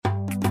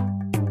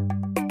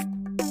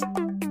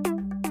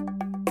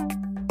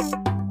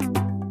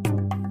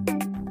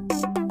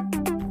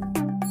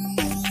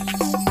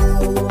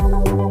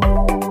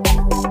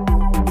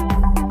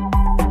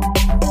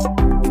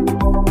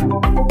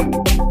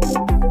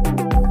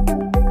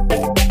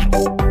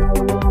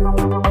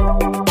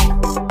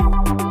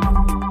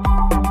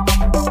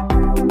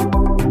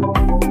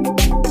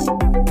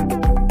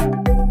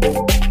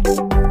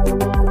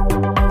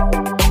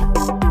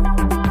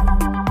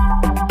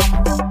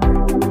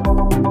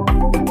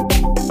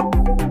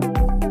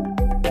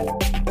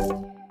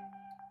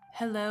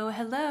Hello,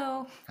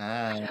 hello.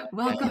 Hi.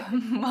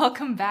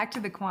 Welcome back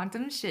to the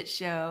Quantum Shit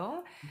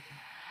Show.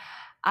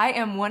 I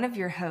am one of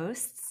your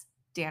hosts,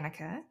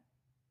 Danica,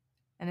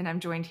 and then I'm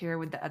joined here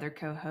with the other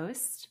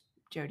co-hosts,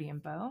 Jody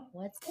and Bo.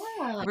 What's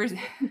up?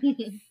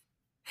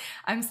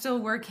 I'm still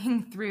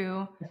working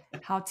through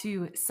how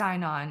to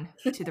sign on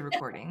to the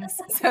recordings,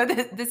 so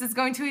this is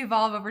going to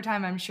evolve over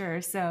time, I'm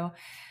sure. So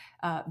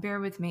bear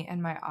with me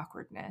and my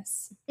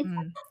awkwardness.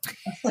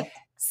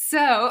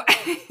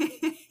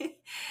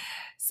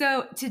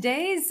 So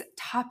today's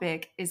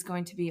topic is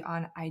going to be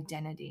on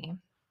identity,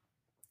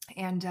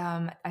 and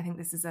I think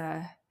this is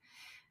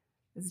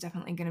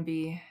definitely going to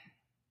be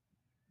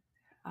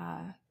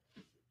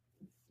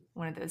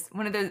one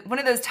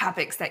of those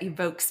topics that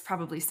evokes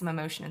probably some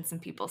emotion in some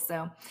people.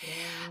 So,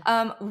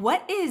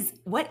 what is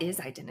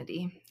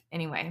identity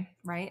anyway?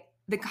 Right,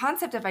 the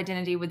concept of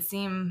identity would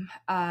seem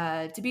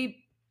to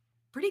be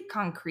pretty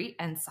concrete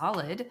and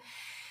solid.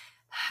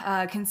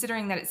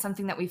 Considering that it's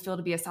something that we feel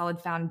to be a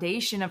solid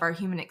foundation of our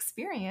human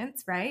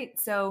experience, right?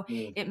 So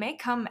it may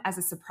come as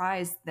a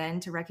surprise then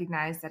to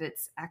recognize that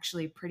it's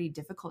actually pretty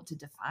difficult to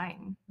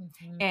define.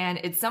 Mm-hmm. And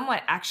it's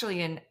somewhat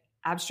actually an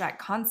abstract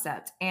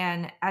concept.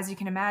 And as you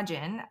can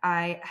imagine,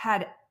 I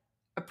had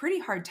a pretty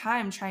hard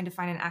time trying to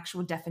find an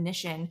actual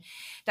definition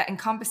that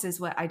encompasses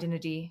what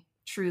identity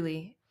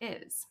truly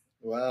is.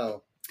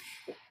 Wow.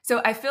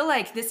 So I feel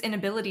like this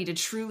inability to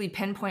truly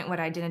pinpoint what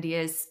identity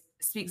is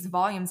speaks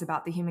volumes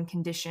about the human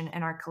condition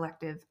and our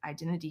collective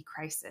identity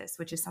crisis,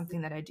 which is something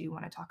that I do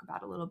want to talk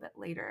about a little bit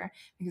later,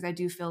 because I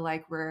do feel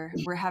like we're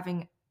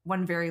having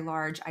one very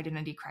large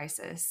identity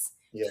crisis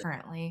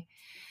currently.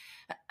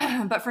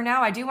 But for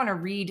now, I do want to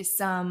read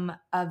some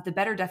of the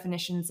better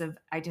definitions of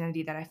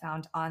identity that I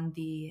found on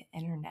the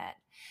internet.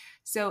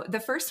 So the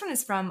first one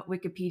is from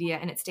Wikipedia,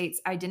 and it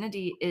states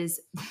identity is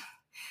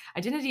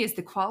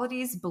the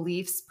qualities,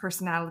 beliefs,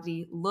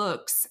 personality,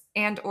 looks,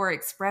 and or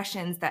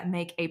expressions that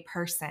make a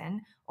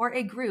person or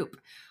a group.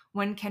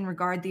 One can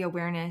regard the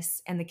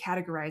awareness and the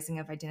categorizing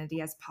of identity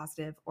as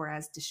positive or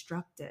as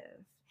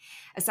destructive.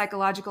 A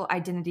psychological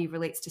identity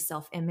relates to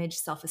self-image,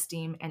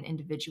 self-esteem, and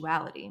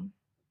individuality.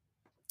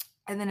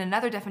 And then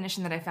another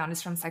definition that I found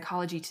is from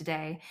Psychology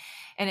Today,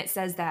 and it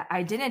says that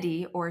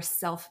identity or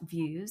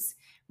self-views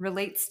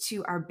relates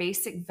to our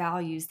basic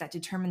values that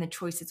determine the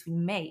choices we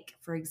make,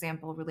 for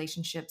example,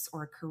 relationships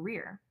or a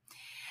career.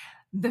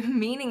 The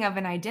meaning of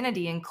an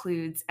identity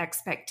includes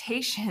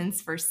expectations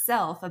for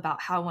self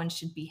about how one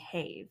should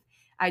behave.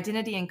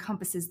 Identity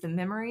encompasses the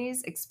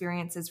memories,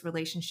 experiences,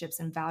 relationships,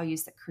 and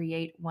values that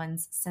create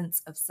one's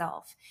sense of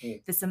self.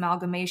 This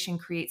amalgamation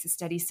creates a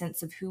steady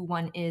sense of who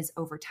one is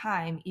over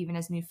time, even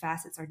as new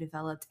facets are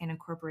developed and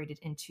incorporated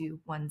into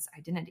one's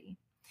identity.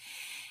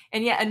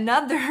 And yet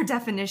another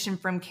definition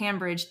from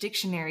Cambridge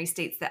Dictionary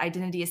states that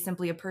identity is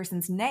simply a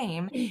person's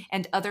name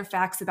and other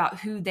facts about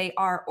who they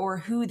are or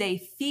who they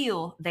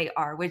feel they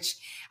are, which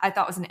I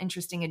thought was an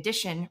interesting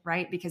addition,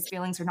 right? Because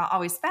feelings are not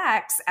always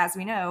facts, as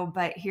we know,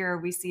 but here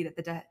we see that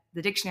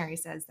the dictionary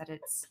says that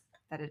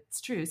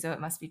it's true. So it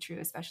must be true,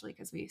 especially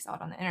because we saw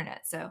it on the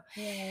internet. So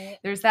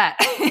there's that.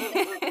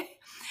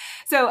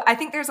 So I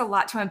think there's a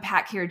lot to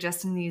unpack here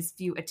just in these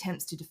few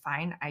attempts to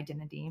define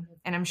identity.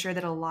 And I'm sure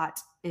that a lot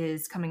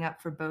is coming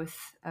up for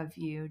both of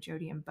you,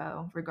 Jody and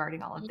Bo,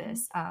 regarding all of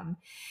this.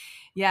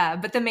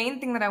 But the main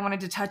thing that I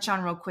wanted to touch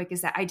on real quick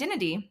is that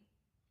identity,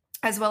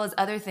 as well as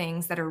other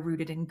things that are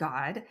rooted in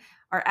God,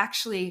 are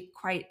actually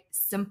quite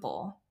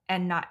simple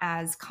and not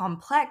as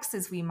complex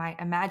as we might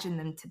imagine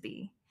them to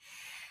be.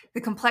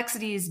 The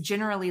complexities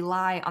generally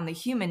lie on the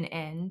human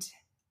end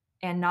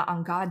and not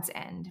on God's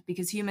end,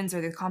 because humans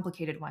are the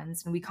complicated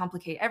ones, and we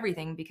complicate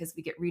everything because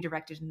we get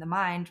redirected in the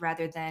mind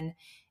rather than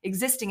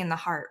existing in the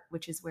heart,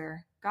 which is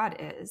where God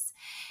is.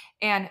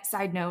 And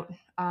side note,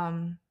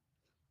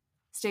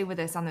 stay with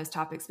us on those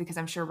topics, because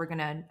I'm sure we're going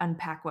to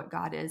unpack what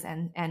God is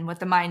and what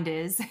the mind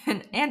is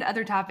and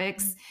other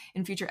topics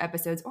in future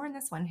episodes, or in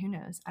this one, who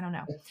knows? I don't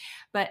know.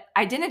 But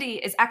identity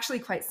is actually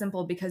quite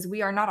simple, because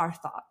we are not our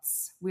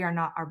thoughts. We are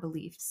not our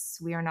beliefs.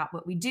 We are not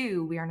what we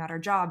do. We are not our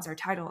jobs, our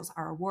titles,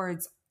 our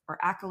awards, our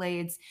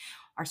accolades,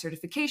 our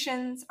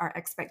certifications, our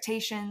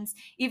expectations,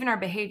 even our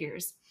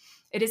behaviors.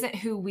 It isn't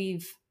who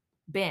we've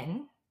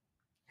been,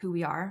 who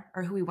we are,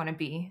 or who we want to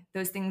be.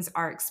 Those things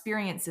are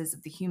experiences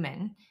of the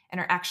human and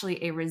are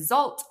actually a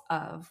result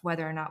of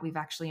whether or not we've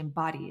actually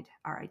embodied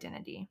our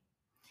identity,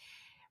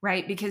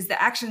 right? Because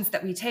the actions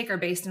that we take are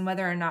based on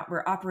whether or not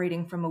we're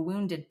operating from a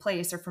wounded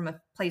place or from a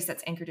place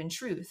that's anchored in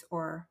truth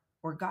or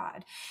or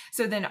God.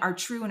 So then our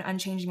true and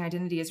unchanging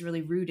identity is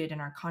really rooted in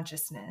our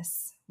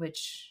consciousness,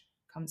 which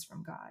comes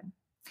from God.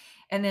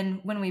 And then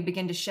when we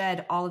begin to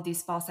shed all of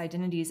these false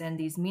identities and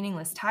these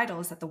meaningless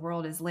titles that the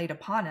world has laid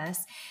upon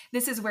us,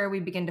 this is where we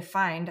begin to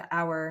find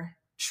our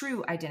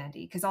true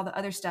identity, because all the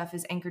other stuff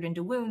is anchored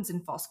into wounds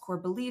and false core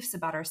beliefs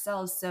about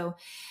ourselves. So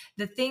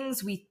the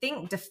things we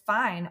think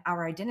define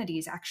our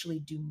identities actually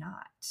do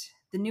not.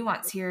 The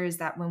nuance here is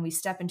that when we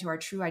step into our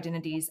true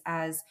identities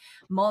as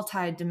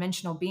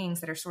multi-dimensional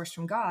beings that are sourced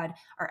from God,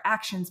 our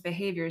actions,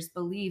 behaviors,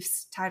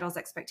 beliefs, titles,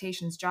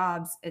 expectations,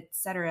 jobs,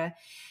 etc.,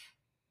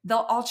 they'll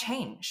all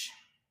change.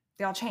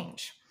 They all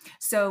change.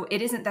 So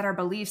it isn't that our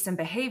beliefs and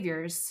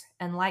behaviors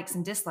and likes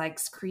and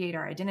dislikes create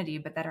our identity,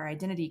 but that our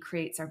identity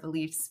creates our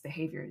beliefs,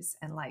 behaviors,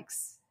 and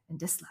likes and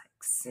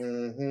dislikes.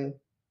 Mm-hmm.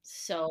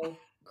 So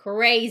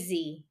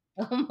crazy.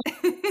 Oh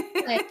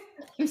my God.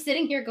 I'm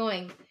sitting here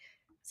going,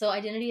 so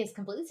identity is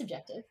completely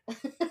subjective.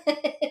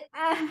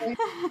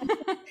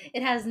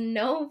 It has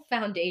no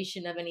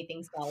foundation of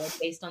anything solid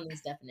based on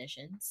these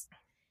definitions.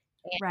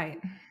 And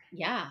Right.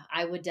 yeah,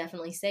 I would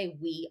definitely say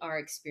we are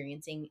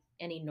experiencing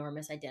an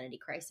enormous identity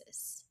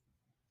crisis.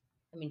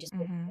 I mean, just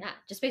based on that,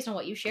 just based on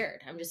what you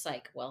shared, I'm just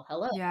like, well,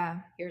 hello. Yeah.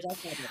 Here's our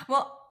problem.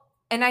 Well,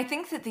 and I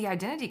think that the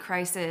identity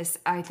crisis,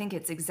 I think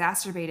it's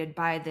exacerbated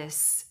by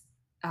this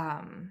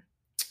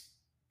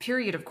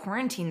period of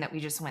quarantine that we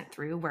just went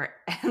through where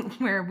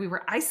where we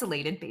were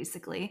isolated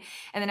basically.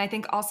 And then I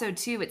think also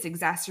too it's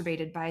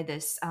exacerbated by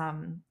this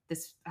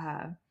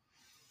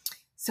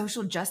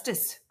social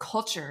justice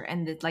culture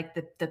and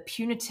the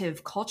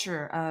punitive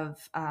culture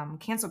of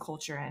cancel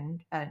culture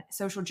and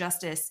social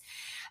justice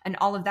and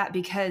all of that,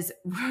 because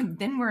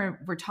then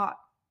we're taught,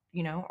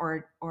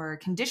 or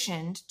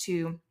conditioned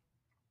to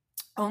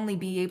only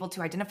be able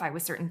to identify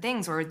with certain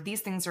things, or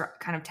these things are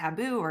kind of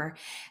taboo, or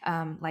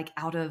like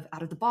out of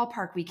the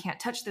ballpark. We can't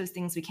touch those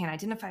things. We can't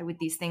identify with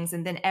these things.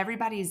 And then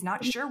everybody's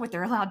not sure what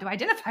they're allowed to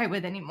identify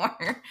with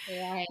anymore.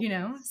 Right.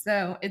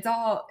 So it's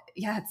all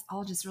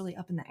just really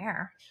up in the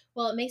air.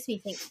 Well, it makes me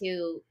think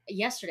too.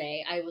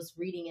 Yesterday, I was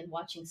reading and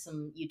watching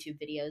some YouTube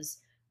videos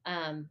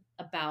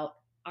about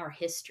our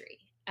history.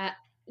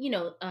 You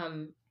know,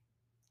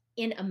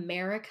 in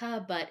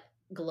America, but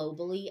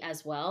globally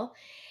as well.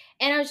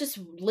 And I was just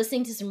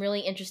listening to some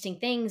really interesting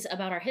things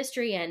about our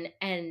history,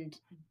 and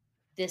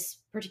this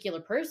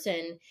particular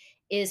person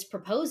is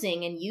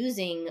proposing and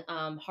using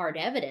hard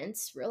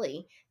evidence,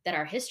 really, that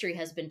our history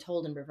has been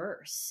told in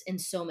reverse in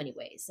so many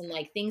ways, and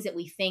like things that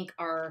we think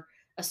are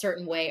a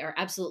certain way are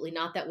absolutely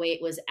not that way.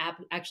 It was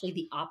actually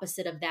the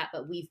opposite of that,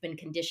 but we've been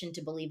conditioned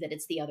to believe that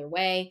it's the other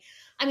way.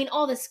 I mean,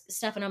 all this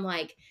stuff, and I'm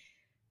like,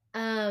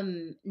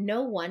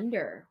 no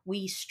wonder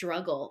we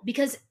struggle,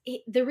 because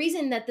the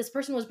reason that this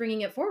person was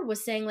bringing it forward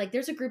was saying, like,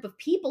 there's a group of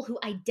people who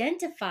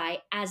identify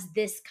as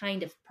this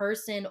kind of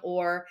person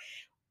or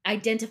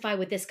identify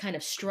with this kind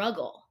of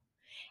struggle,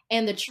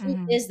 and the truth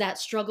is that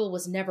struggle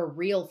was never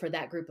real for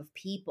that group of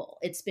people.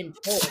 It's been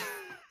told.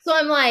 So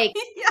I'm like,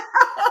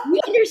 you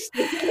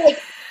understand?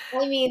 Like,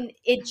 I mean,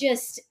 it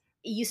just,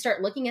 you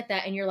start looking at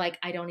that and you're like,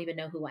 I don't even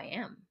know who I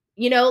am.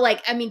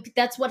 Like, I mean,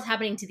 that's what's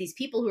happening to these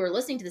people who are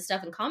listening to this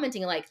stuff and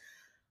commenting, like,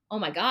 oh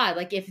my God,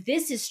 like if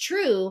this is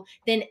true,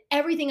 then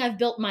everything I've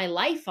built my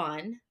life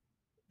on,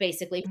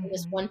 basically from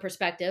this one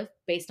perspective,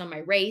 based on my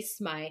race,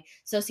 my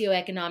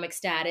socioeconomic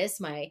status,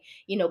 my,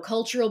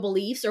 cultural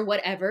beliefs or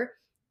whatever,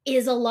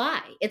 is a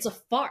lie. It's a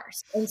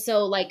farce. And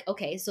so, like,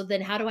 okay, so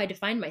then how do I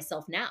define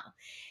myself now?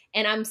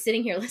 And I'm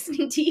sitting here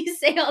listening to you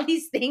say all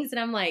these things, and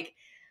I'm like,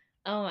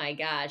 oh my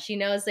gosh,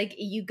 it's like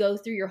you go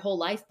through your whole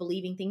life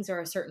believing things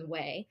are a certain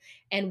way.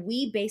 And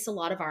we base a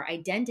lot of our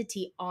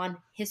identity on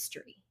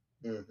history.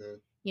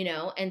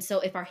 Mm-hmm. And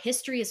so if our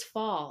history is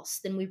false,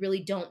 then we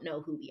really don't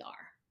know who we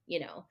are,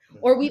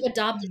 or we've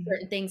adopted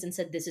certain things and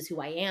said, this is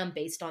who I am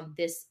based on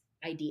this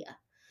idea.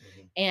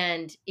 Mm-hmm.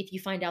 And if you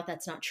find out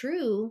that's not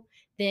true,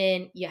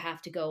 then you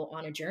have to go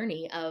on a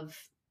journey of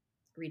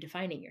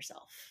redefining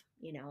yourself.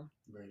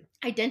 Right.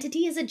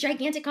 Identity is a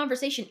gigantic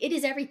conversation. It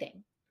is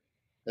everything.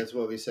 That's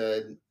what we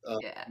said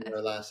in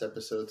our last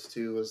episodes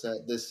too, was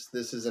that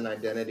this is an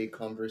identity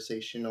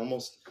conversation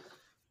almost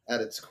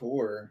at its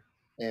core.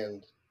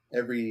 And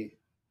every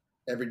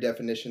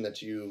definition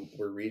that you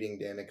were reading,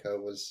 Danica,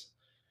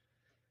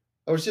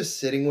 I was just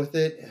sitting with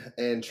it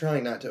and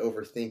trying not to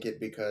overthink it,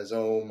 because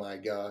oh my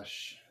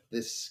gosh,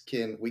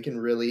 we can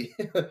really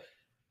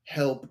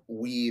help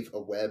weave a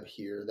web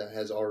here that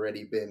has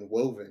already been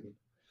woven.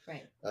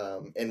 Right.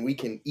 And we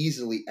can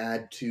easily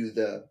add to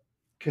the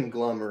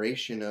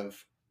conglomeration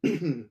of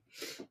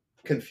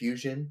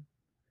confusion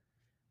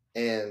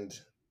and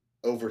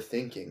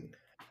overthinking.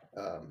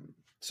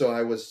 So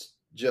I was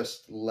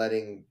just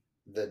letting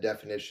the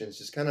definitions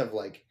just kind of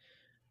like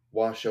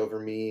wash over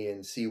me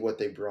and see what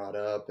they brought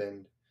up.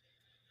 And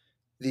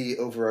the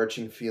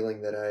overarching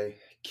feeling that I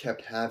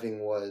kept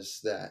having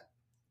was that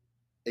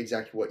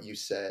exactly what you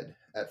said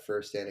at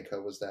first,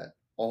 Danica, was that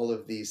all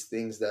of these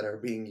things that are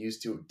being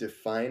used to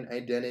define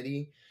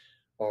identity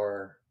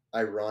are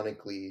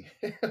ironically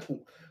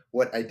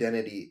what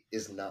identity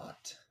is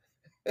not.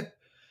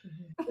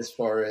 as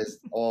far as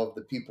all of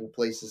the people,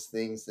 places,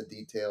 things, the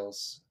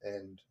details.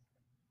 And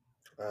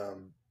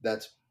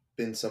that's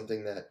been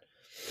something that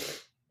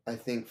I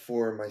think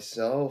for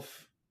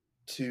myself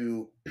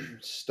to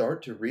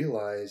start to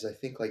realize. I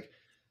think like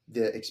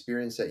the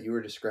experience that you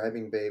were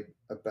describing, babe,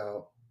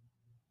 about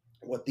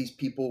what these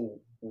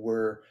people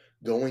were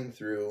going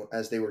through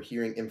as they were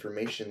hearing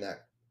information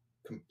that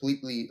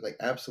completely, like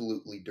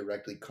absolutely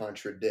directly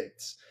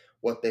contradicts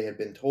what they had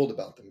been told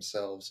about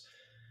themselves,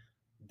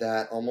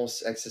 that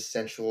almost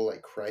existential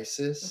like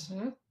crisis.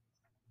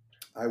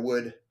 I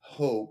would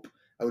hope,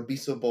 I would be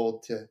so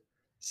bold to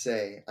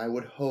say, I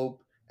would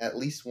hope at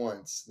least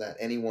once that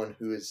anyone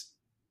who is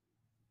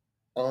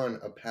on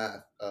a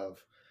path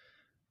of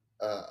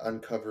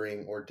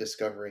uncovering or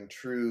discovering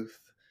truth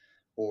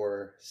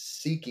or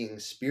seeking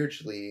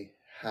spiritually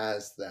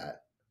has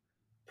that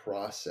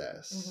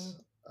process.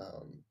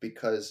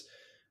 Because,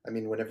 I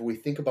mean, whenever we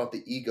think about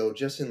the ego,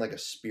 just in like a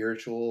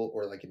spiritual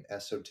or like an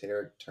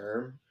esoteric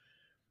term,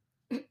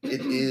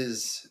 it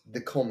is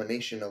the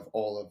culmination of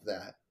all of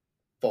that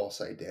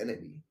false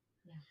identity.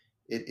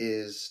 It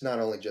is not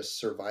only just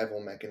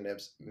survival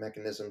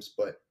mechanisms,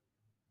 but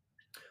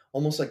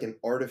almost like an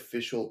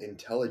artificial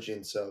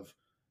intelligence of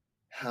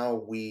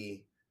how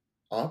we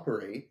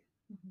operate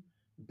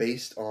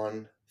based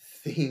on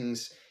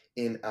things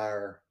in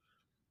our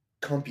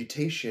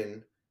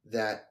computation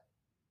that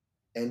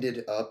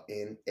ended up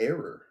in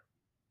error.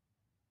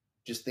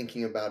 Just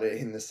thinking about it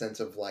in the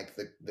sense of like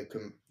the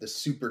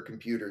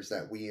supercomputers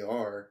that we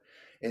are,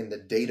 and the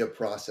data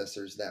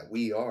processors that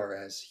we are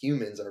as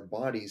humans, our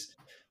bodies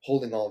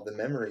holding all of the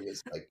memory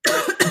is like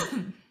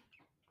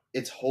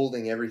it's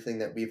holding everything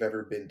that we've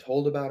ever been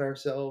told about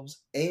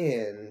ourselves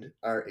and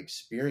our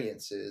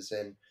experiences.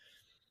 And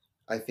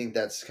I think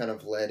that's kind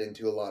of led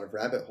into a lot of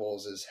rabbit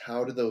holes, is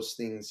how do those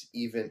things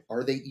even,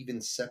 are they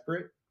even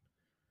separate?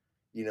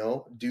 You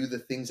know, do the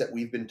things that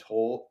we've been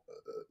told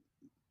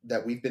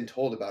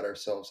about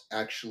ourselves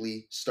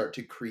actually start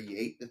to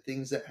create the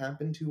things that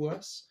happen to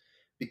us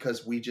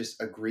because we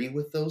just agree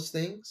with those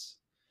things,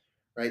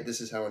 right?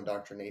 This is how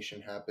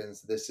indoctrination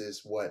happens. This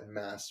is what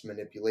mass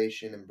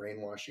manipulation and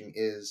brainwashing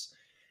is.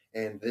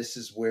 And this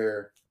is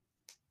where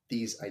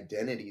these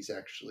identities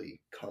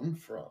actually come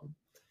from.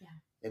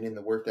 And in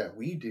the work that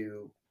we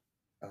do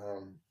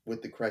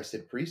with the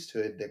Christed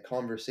priesthood, the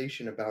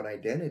conversation about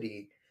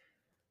identity,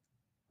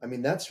 I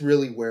mean, that's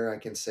really where I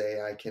can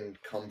say I can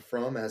come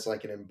from as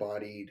like an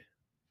embodied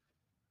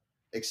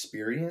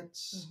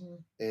experience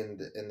in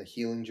the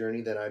healing journey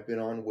that I've been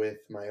on with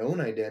my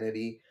own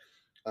identity.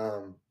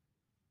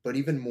 But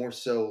even more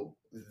so,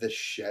 the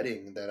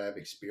shedding that I've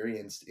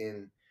experienced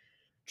in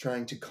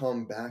trying to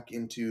come back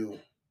into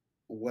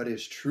what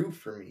is true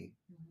for me.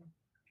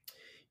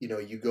 You know,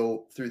 you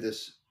go through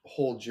this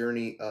whole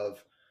journey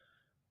of,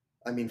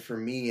 I mean, for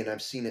me, and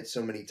I've seen it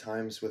so many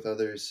times with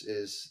others,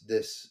 is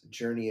this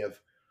journey of,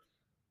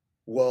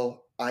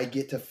 well, I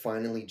get to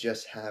finally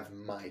just have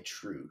my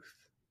truth.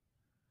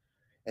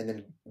 And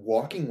then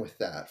walking with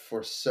that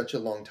for such a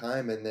long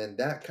time. And then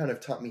that kind of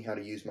taught me how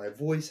to use my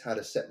voice, how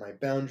to set my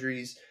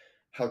boundaries,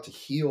 how to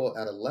heal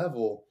at a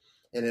level.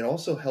 And it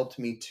also helped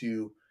me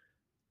to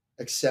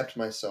accept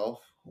myself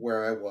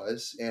where I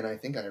was. And I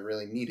think I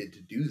really needed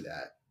to do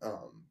that,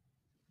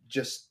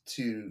 just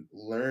to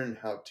learn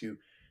how to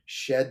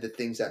shed the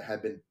things that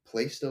had been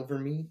placed over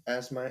me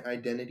as my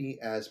identity,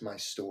 as my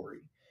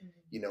story.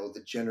 You know,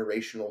 the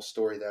generational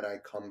story that I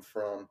come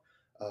from,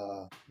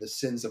 the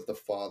sins of the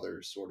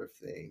father sort of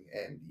thing,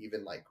 and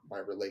even like my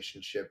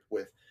relationship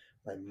with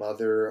my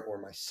mother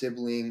or my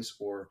siblings,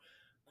 or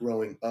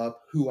growing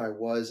up, who I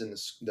was in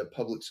the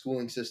public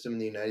schooling system in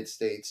the United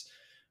States,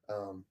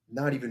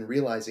 not even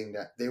realizing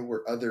that there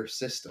were other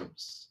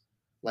systems.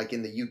 Like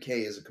in the UK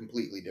is a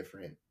completely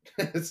different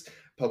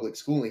public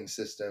schooling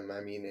system.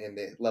 I mean, and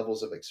the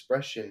levels of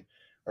expression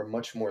are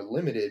much more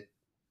limited.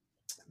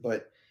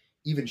 But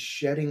even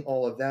shedding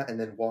all of that and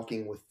then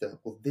walking with the,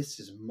 well, this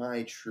is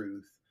my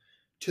truth,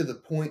 to the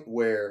point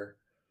where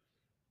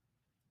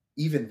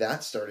even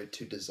that started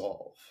to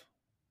dissolve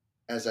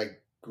as I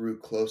grew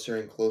closer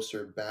and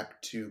closer back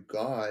to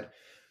God.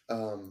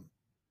 And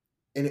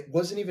it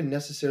wasn't even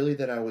necessarily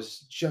that I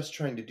was just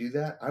trying to do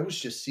that. I was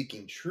just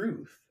seeking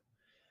truth.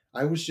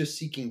 I was just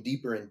seeking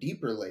deeper and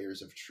deeper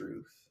layers of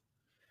truth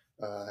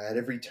at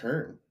every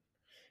turn.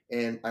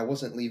 And I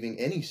wasn't leaving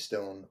any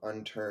stone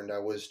unturned. I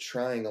was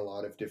trying a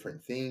lot of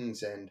different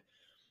things, and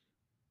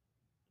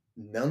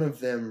none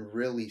of them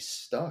really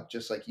stuck.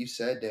 Just like you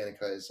said,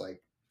 Danica, is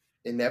like,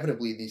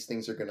 inevitably these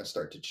things are going to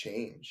start to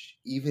change,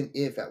 even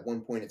if at one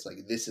point it's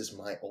like, this is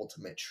my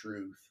ultimate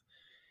truth.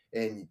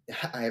 And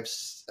I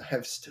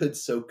have stood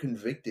so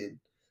convicted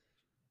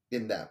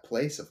in that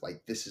place of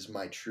like, this is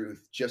my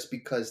truth, just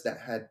because that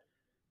had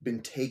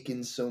been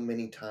taken so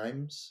many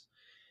times.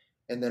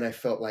 And then I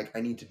felt like I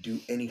need to do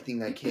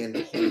anything I can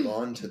to hold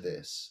on to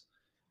this,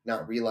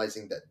 not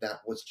realizing that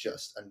that was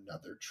just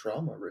another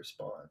trauma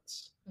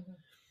response.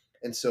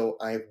 And so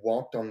I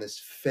walked on this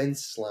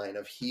fence line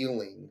of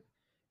healing,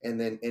 and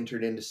then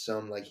entered into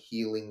some like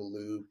healing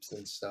loops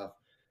and stuff.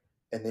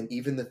 And then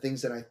even the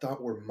things that I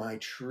thought were my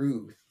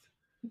truth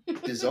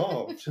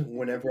dissolved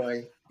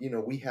whenever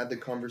we had the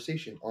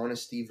conversation,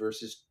 honesty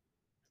versus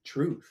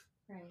truth.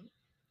 Right.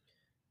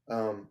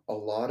 A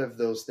lot of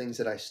those things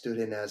that I stood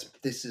in as,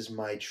 this is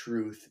my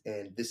truth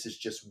and this is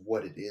just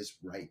what it is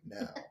right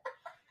now.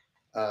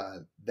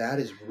 That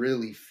is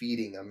really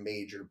feeding a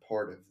major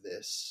part of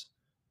this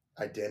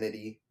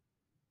identity.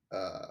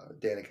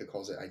 Danica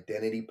calls it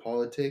identity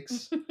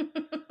politics.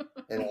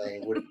 And I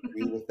would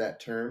agree with that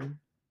term.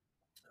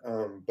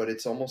 But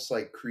it's almost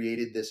like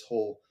created this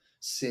whole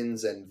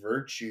sins and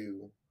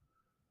virtue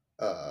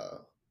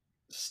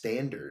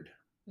standard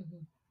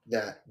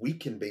that we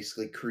can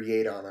basically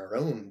create on our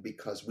own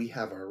because we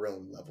have our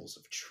own levels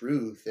of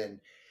truth, and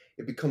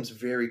it becomes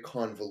very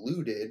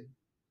convoluted,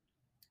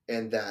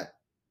 and that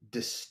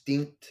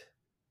distinct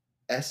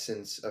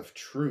essence of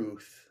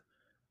truth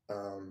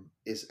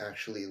is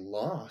actually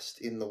lost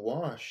in the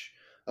wash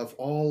of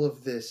all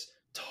of this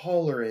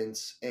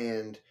tolerance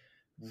and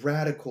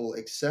radical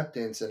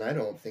acceptance. And I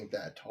don't think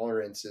that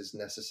tolerance is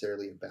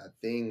necessarily a bad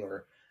thing,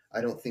 or I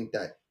don't think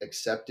that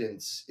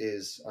acceptance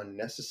is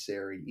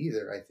unnecessary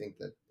either. I think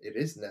that it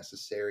is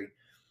necessary,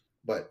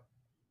 but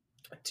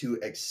to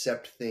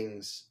accept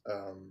things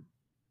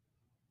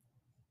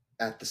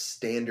at the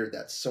standard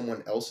that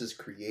someone else is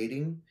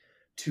creating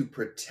to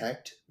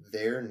protect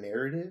their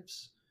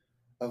narratives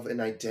of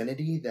an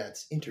identity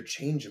that's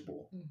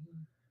interchangeable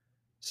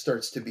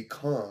starts to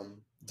become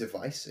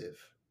divisive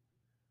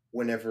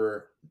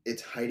whenever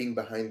it's hiding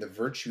behind the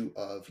virtue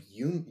of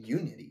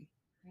unity.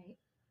 Right.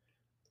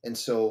 And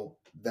so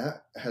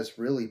that has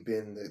really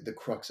been the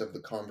crux of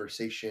the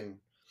conversation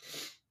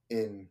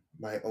in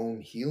my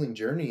own healing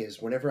journey,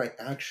 is whenever I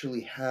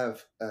actually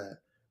have a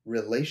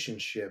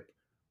relationship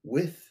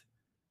with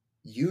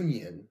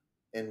union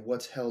and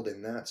what's held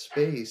in that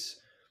space,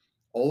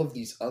 all of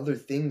these other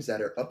things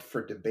that are up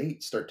for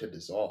debate start to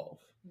dissolve.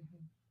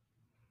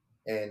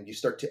 And you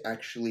start to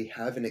actually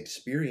have an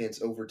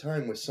experience over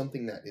time with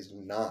something that is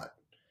not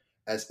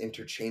as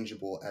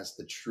interchangeable as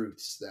the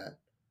truths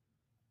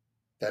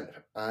that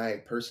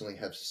I personally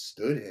have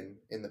stood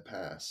in the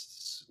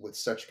past with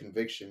such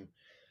conviction.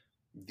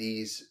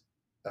 These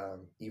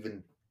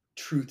even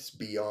truths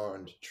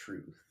beyond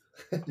truth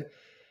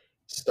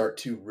start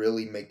to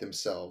really make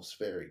themselves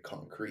very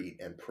concrete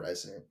and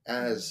present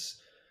as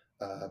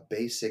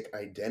basic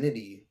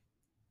identity,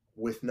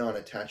 with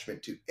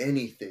non-attachment to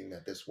anything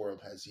that this world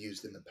has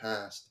used in the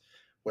past,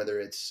 whether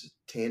it's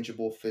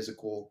tangible,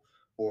 physical,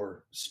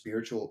 or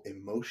spiritual,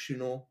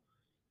 emotional,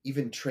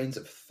 even trains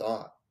of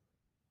thought.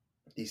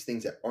 These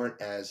things that aren't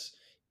as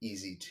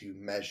easy to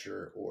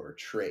measure or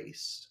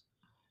trace,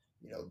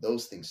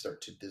 those things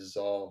start to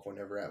dissolve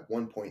whenever at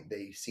one point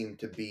they seem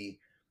to be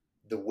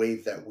the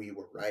wave that we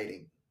were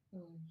riding.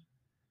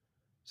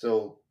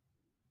 So,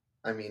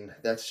 I mean,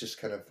 that's just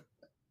kind of,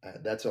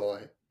 that's all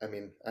I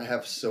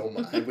have so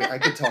much. I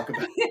could talk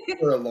about it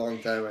for a long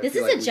time. This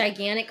is a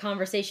gigantic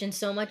conversation.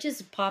 So much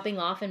is popping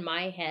off in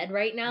my head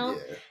right now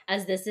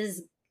as this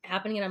is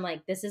happening. And I'm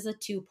like, this is a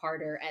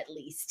 2-parter at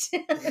least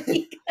because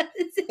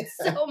it's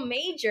so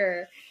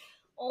major.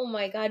 Oh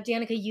my God,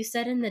 Danica, you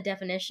said in the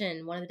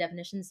definition, one of the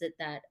definitions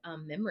that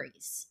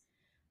memories,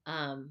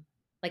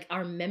 like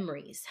our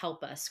memories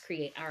help us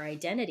create our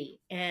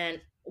identity. And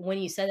when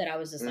you said that, I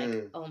was just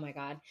like, oh my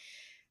God.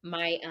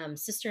 My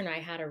sister and I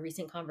had a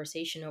recent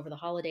conversation over the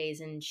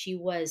holidays, and she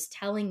was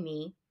telling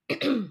me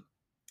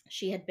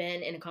she had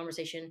been in a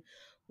conversation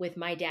with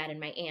my dad and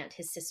my aunt,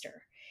 his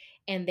sister,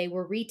 and they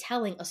were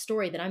retelling a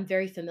story that I'm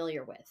very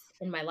familiar with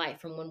in my life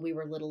from when we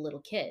were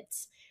little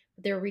kids.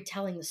 They were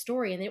retelling the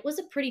story, and it was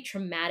a pretty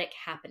traumatic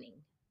happening.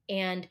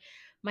 And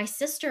my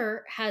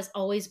sister has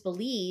always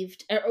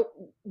believed,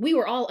 we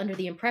were all under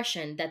the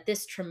impression that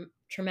this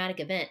traumatic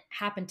event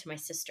happened to my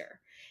sister.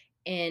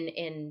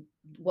 In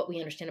what we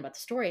understand about the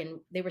story. And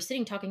they were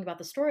sitting talking about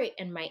the story,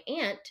 and my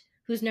aunt,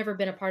 who's never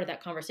been a part of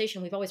that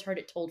conversation, we've always heard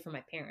it told from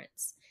my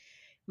parents.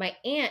 My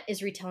aunt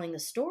is retelling the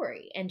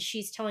story, and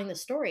she's telling the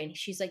story, and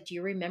she's like, do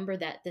you remember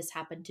that this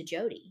happened to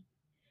Jody?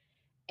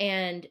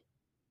 And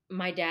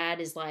my dad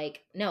is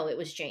like, no, it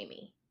was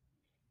Jamie.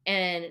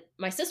 And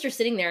my sister's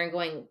sitting there and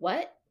going,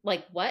 what?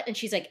 Like what? And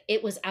she's like,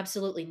 it was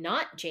absolutely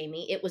not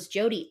Jamie. It was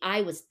Jody.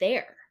 I was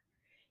there.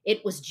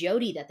 It was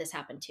Jody that this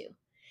happened to.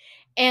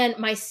 And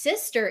my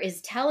sister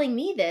is telling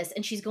me this,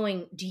 and she's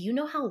going, do you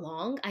know how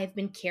long I've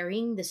been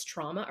carrying this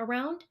trauma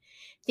around,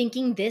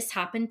 thinking this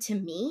happened to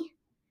me?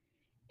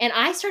 And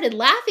I started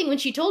laughing when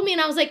she told me, and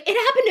I was like, it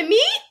happened to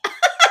me?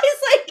 I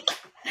was like,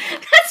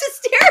 that's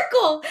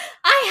hysterical.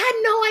 I had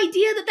no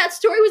idea that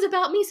story was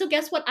about me. So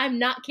guess what? I'm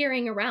not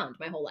carrying around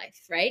my whole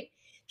life, right?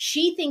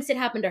 She thinks it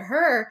happened to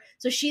her,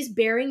 so she's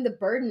bearing the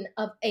burden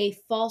of a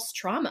false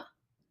trauma.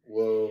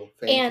 Whoa,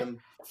 phantom.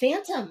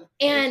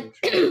 And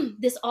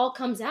this all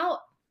comes out.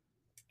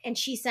 And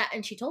she sat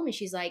and she told me,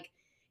 she's like,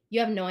 you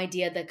have no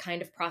idea the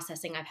kind of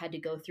processing I've had to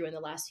go through in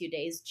the last few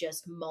days,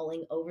 just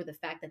mulling over the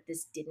fact that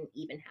this didn't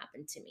even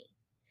happen to me.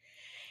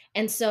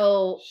 And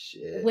so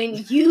Shit.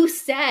 when you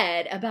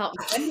said about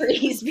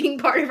memories being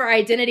part of our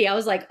identity, I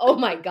was like, oh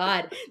my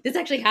God, this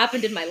actually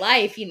happened in my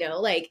life,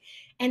 like,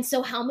 and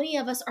so how many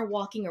of us are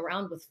walking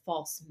around with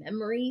false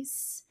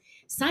memories?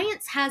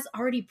 Science has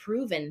already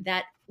proven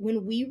that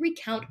when we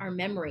recount our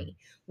memory,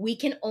 we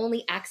can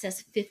only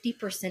access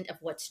 50% of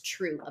what's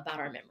true about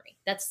our memory.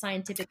 That's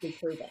scientifically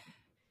proven.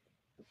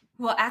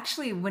 Well,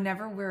 actually,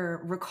 whenever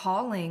we're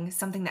recalling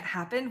something that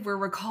happened, we're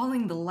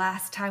recalling the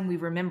last time we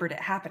remembered it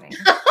happening.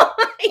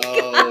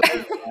 Oh my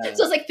God.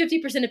 So it's like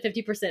 50% of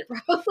 50%,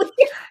 probably.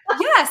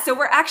 Yeah. So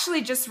we're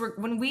actually just,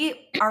 when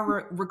we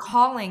are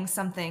recalling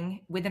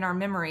something within our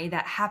memory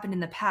that happened in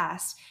the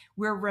past,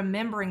 we're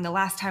remembering the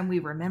last time we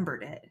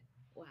remembered it.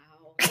 Wow.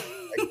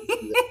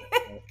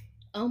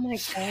 Oh my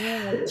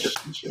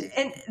gosh.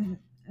 And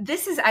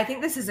I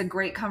think this is a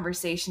great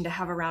conversation to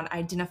have around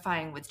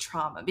identifying with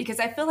trauma, because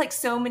I feel like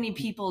so many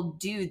people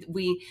do.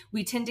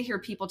 We tend to hear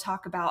people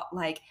talk about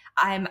like,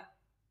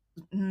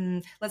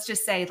 let's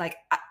just say like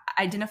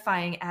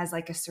identifying as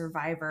like a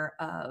survivor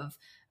of,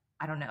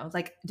 I don't know,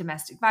 like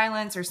domestic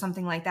violence or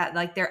something like that.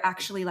 Like they're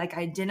actually like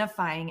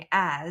identifying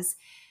as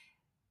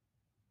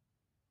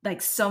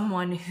like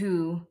someone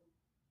who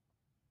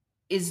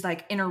is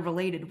like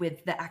interrelated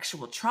with the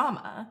actual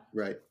trauma.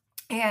 Right.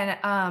 And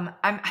I'm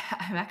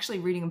actually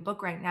reading a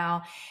book right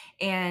now,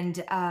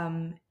 and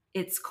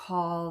it's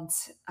called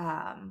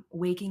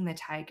Waking the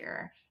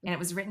Tiger, and it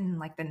was written in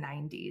like the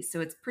 90s,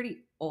 so it's pretty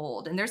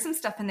old. And there's some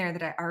stuff in there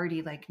that I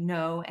already like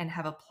know and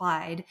have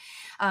applied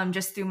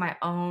just through my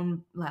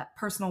own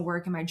personal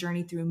work and my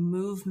journey through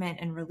movement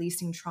and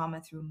releasing trauma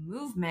through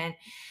movement.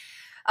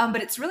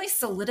 But it's really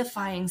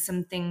solidifying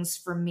some things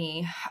for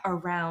me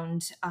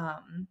around.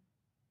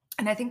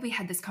 And I think we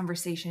had this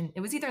conversation.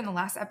 It was either in the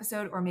last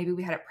episode or maybe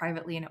we had it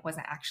privately and it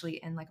wasn't actually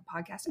in like a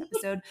podcast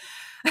episode.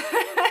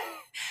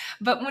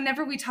 But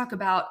whenever we talk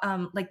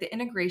about like the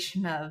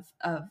integration of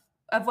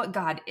what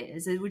God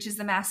is, which is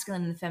the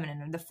masculine and the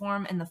feminine, or the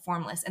form and the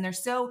formless, and they're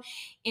so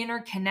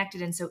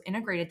interconnected and so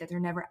integrated that they're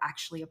never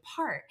actually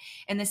apart.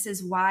 And this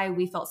is why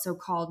we felt so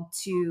called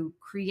to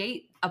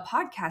create a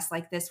podcast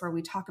like this, where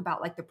we talk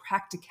about like the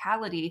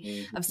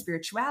practicality of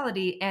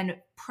spirituality and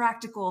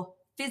practical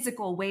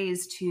physical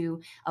ways to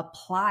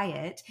apply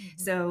it,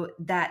 so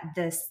that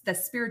the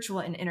spiritual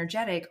and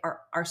energetic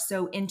are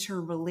so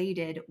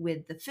interrelated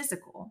with the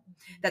physical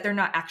that they're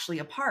not actually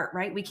apart,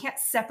 right? We can't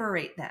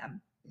separate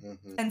them.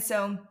 And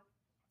so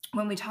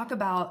when we talk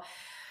about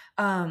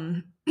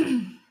oh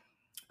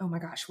my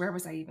gosh, where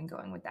was I even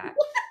going with that?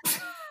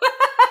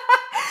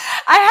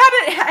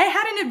 I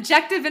had an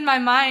objective in my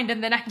mind,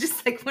 and then I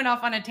just like went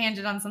off on a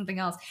tangent on something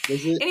else.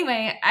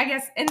 Anyway, I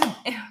guess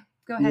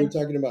go ahead. You were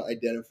talking about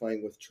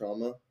identifying with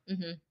trauma.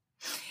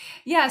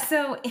 Yeah.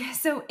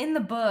 So in the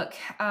book,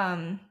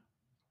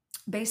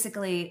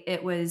 basically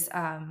it was,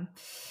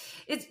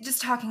 it's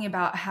just talking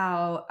about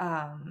how,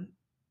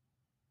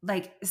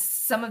 like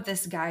some of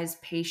this guy's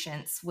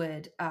patients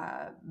would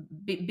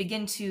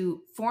begin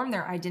to form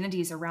their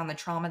identities around the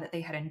trauma that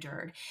they had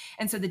endured.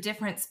 And so the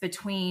difference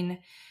between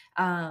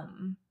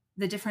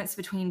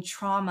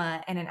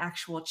trauma and an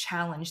actual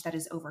challenge that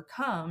is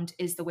overcome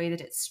is the way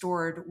that it's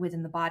stored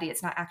within the body.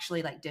 It's not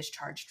actually like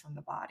discharged from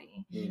the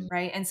body,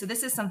 right? And so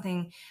this is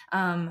something,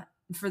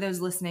 for those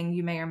listening,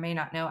 you may or may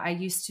not know, I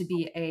used to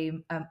be a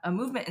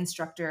movement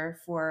instructor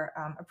for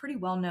a pretty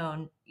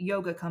well-known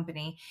yoga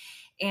company.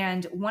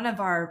 And one of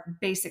our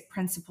basic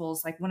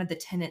principles, like one of the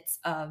tenets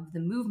of the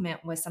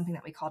movement, was something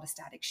that we called a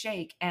static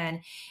shake.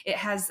 And it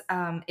has,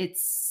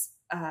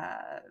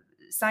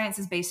 science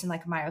is based in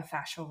like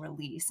myofascial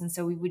release. And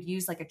so we would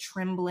use like a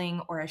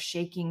trembling or a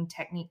shaking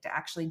technique to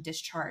actually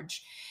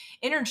discharge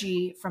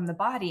energy from the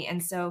body.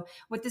 And so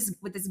what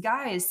this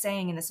guy is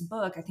saying in this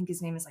book, I think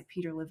his name is like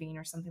Peter Levine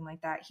or something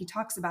like that. He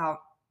talks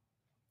about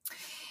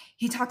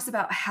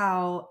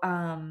how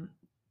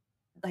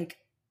like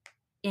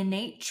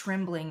innate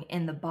trembling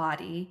in the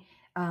body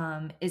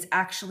is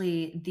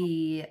actually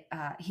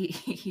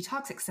he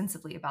talks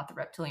extensively about the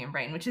reptilian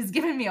brain, which has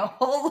given me a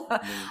whole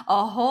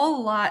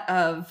lot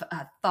of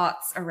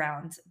thoughts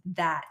around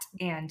that,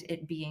 and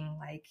it being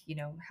like,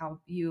 how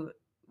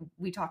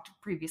we talked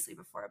previously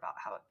before about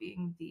how it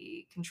being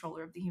the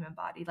controller of the human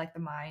body, like the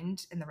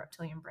mind and the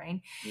reptilian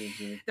brain.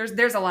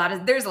 There's a lot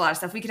of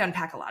stuff. We could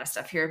unpack a lot of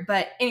stuff here,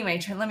 but anyway,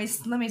 Trent, let me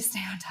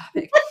stay on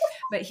topic.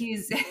 But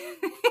he's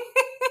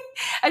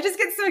I just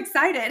get so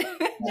excited.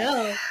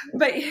 No.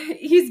 But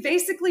he's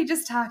basically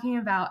just talking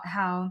about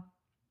how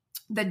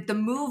the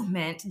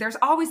movement, there's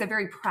always a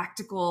very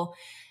practical,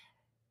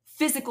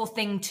 physical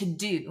thing to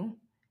do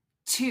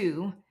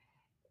to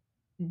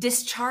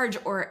discharge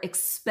or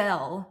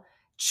expel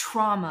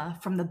trauma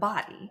from the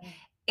body.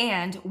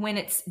 And when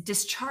it's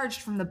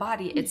discharged from the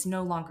body, it's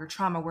no longer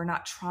trauma. We're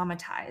not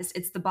traumatized.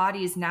 It's the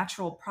body's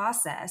natural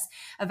process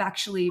of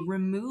actually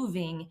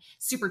removing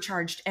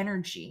supercharged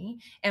energy.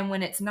 And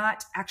when it's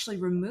not actually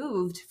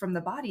removed from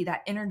the body,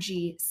 that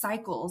energy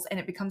cycles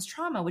and it becomes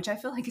trauma, which I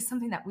feel like is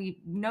something that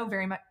we know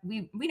very much.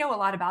 We know a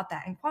lot about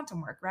that in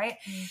quantum work, right?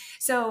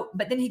 So,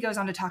 but then he goes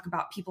on to talk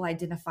about people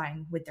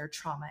identifying with their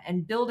trauma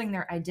and building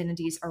their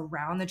identities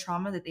around the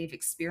trauma that they've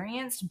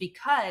experienced,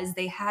 because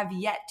they have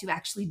yet to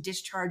actually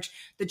discharge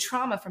the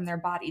trauma from their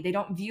body. They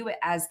don't view it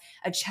as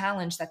a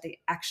challenge that they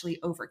actually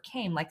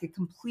overcame, like the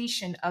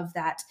completion of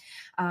that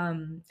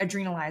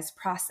adrenalized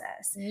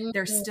process.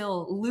 They're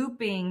still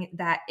looping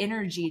that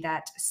energy,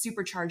 that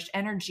supercharged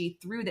energy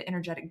through the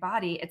energetic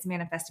body. It's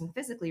manifesting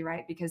physically,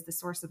 right? Because the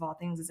source of all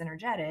things is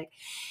energetic.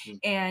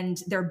 And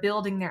they're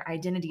building their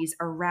identities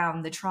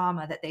around the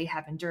trauma that they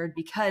have endured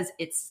because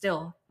it's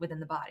still within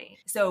the body.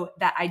 So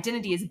that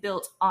identity is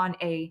built on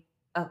a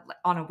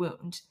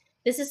wound.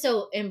 This is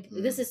so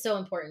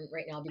important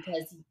right now,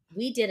 because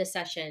we did a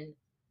session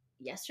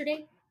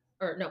yesterday,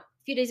 or no, a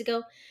few days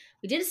ago.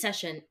 We did a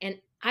session, and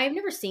I've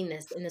never seen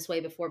this in this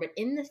way before, but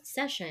in the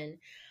session,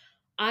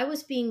 I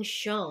was being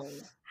shown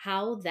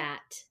how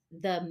that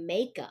the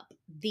makeup,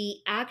 the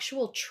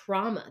actual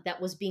trauma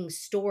that was being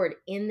stored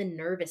in the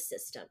nervous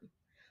system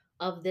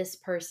of this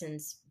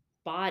person's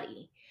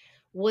body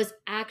was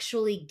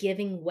actually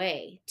giving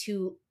way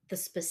to the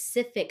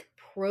specific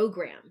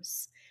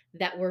programs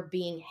that were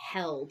being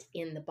held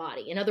in the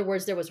body. In other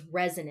words, there was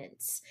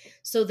resonance.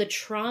 So the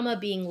trauma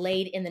being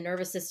laid in the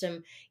nervous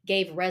system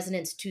gave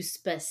resonance to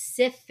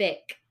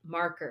specific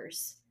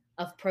markers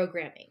of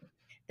programming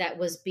that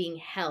was being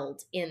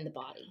held in the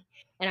body.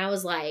 And I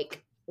was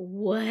like,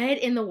 what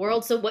in the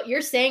world? So what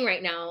you're saying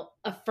right now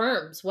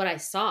affirms what I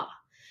saw,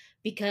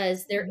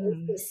 because there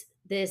is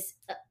this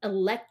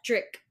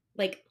electric,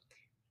 like,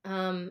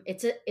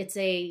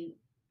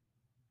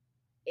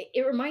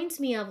 it reminds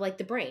me of like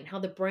the brain, how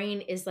the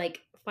brain is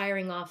like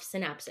firing off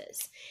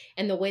synapses,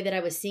 and the way that I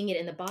was seeing it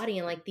in the body,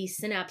 and like these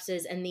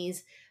synapses and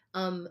these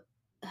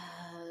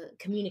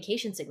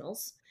communication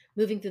signals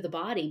moving through the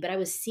body, but I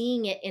was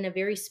seeing it in a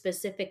very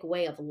specific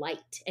way of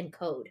light and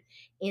code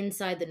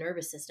inside the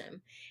nervous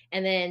system,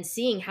 and then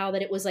seeing how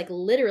that it was like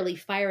literally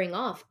firing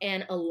off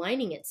and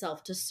aligning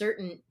itself to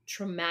certain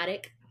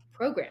traumatic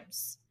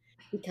programs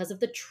because of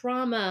the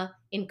trauma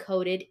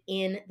encoded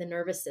in the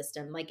nervous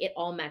system. Like it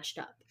all matched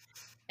up.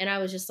 And I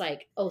was just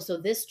like, oh, so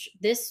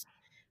this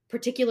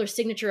particular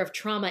signature of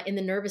trauma in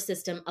the nervous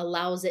system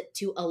allows it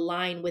to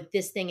align with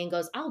this thing, and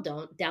goes, I'll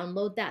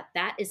download that.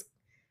 That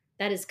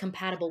is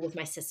compatible with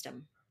my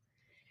system.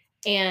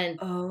 And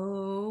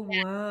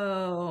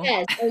whoa.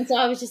 Yes. And so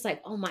I was just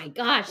like, oh my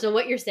gosh. So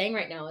what you're saying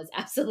right now is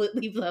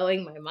absolutely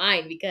blowing my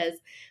mind, because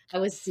I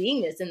was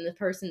seeing this in the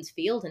person's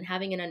field and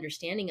having an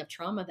understanding of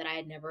trauma that I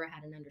had never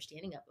had an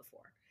understanding of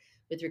before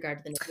with regard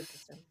to the nervous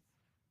system.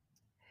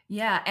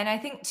 Yeah. And I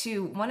think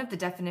too, one of the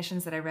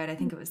definitions that I read, I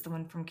think it was the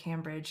one from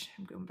Cambridge.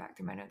 I'm going back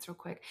through my notes real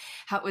quick.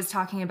 How it was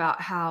talking about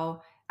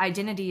how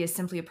identity is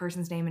simply a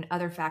person's name and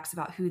other facts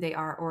about who they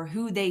are or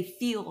who they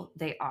feel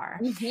they are.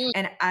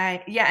 And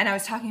I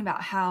was talking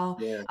about how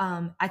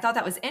I thought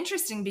that was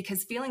interesting,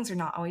 because feelings are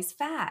not always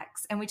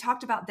facts. And we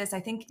talked about this, I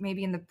think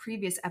maybe in the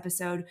previous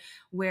episode,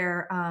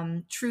 where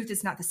truth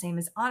is not the same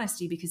as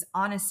honesty, because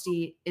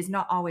honesty is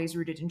not always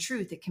rooted in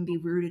truth. It can be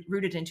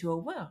rooted into a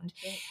wound.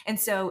 Yeah. And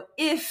so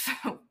if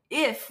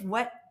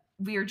what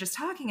we were just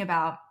talking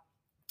about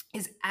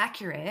is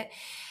accurate,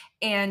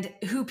 and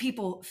who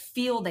people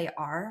feel they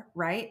are,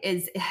 right,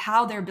 is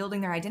how they're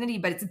building their identity,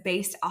 but it's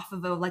based off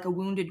of a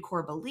wounded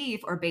core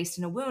belief or based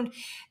in a wound.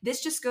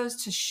 This just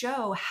goes to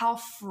show how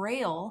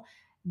frail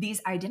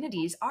these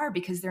identities are,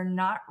 because they're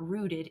not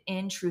rooted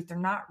in truth. They're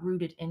not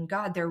rooted in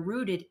God. They're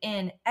rooted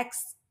in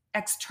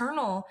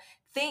external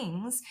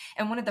things.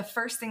 And one of the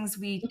first things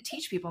we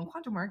teach people in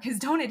quantum work is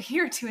don't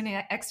adhere to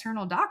an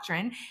external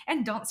doctrine,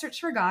 and don't search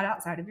for God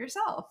outside of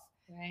yourself.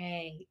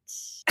 Right.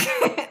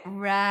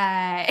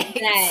 Right.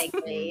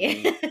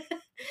 Exactly.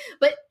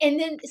 But, and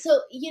then,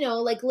 so,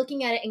 like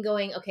looking at it and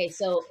going, okay,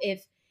 so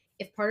if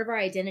part of our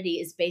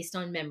identity is based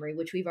on memory,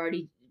 which we've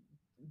already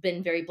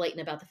been very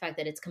blatant about the fact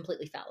that it's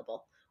completely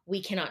fallible,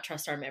 we cannot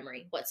trust our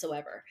memory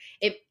whatsoever.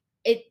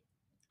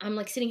 I'm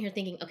like sitting here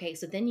thinking, okay,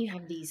 so then you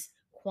have these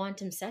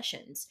quantum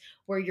sessions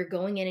where you're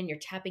going in and you're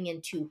tapping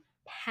into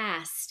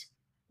past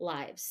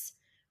lives,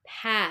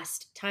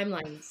 past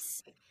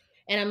timelines.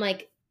 And I'm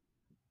like,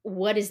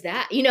 what is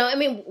that? I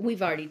mean,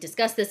 we've already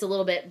discussed this a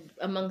little bit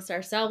amongst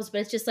ourselves, but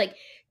it's just like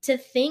to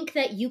think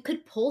that you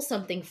could pull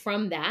something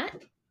from that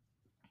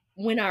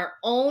when our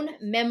own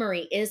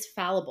memory is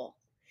fallible,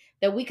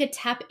 that we could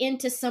tap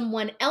into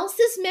someone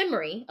else's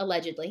memory,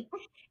 allegedly,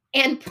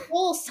 and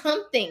pull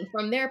something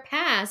from their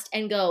past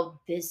and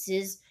go, this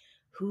is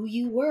who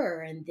you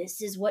were, and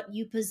this is what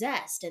you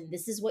possessed, and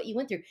this is what you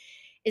went through.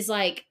 Is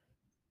like,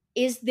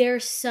 is there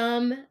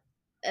some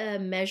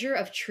measure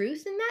of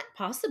truth in that?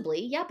 Possibly.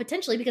 Yeah,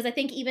 potentially. Because I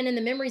think even in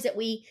the memories that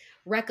we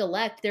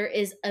recollect, there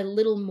is a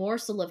little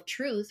morsel of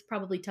truth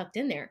probably tucked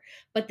in there.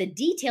 But the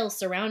details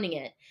surrounding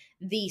it,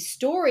 the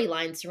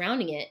storyline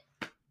surrounding it,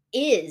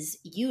 is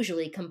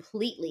usually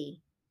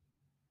completely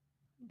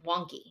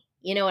wonky.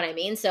 You know what I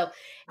mean? So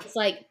it's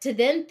like to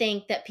then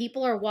think that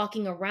people are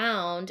walking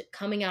around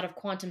coming out of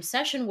quantum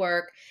session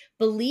work,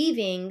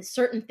 believing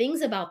certain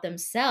things about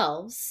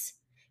themselves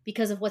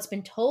because of what's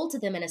been told to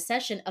them in a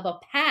session of a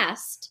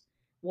past,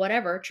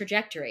 whatever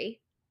trajectory,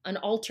 an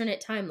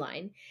alternate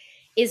timeline,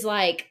 is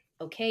like,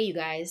 okay, you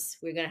guys,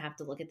 we're going to have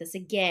to look at this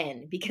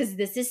again because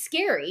this is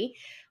scary.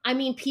 I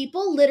mean,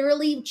 people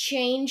literally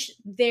change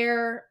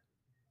their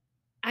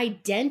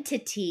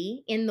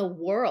identity in the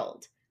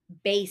world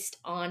based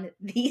on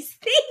these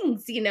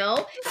things, you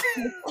know?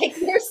 Like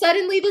they're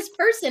suddenly this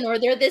person, or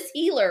they're this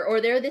healer, or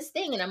they're this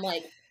thing. And I'm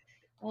like,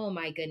 oh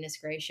my goodness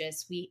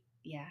gracious.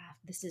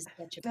 This is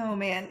such a oh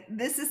man,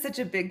 this is such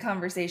a big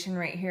conversation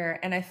right here.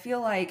 And I feel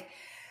like,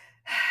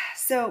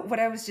 so what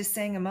I was just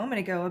saying a moment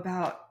ago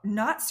about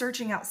not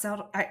searching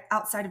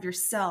outside of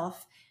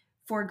yourself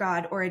for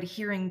God or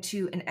adhering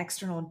to an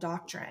external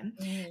doctrine.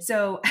 Mm.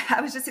 So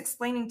I was just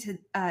explaining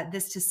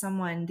this to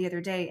someone the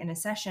other day in a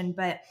session,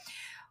 but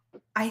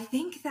I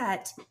think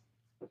that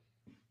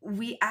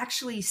we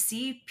actually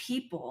see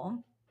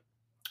people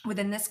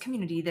within this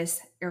community, this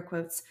air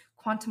quotes,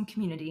 quantum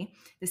community,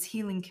 this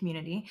healing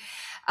community.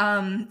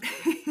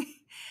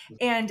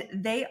 And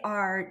they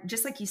are,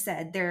 just like you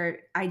said,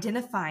 they're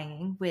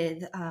identifying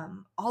with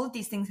all of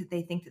these things that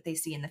they think that they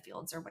see in the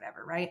fields or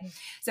whatever, right? Mm-hmm.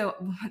 So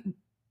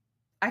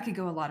I could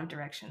go a lot of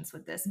directions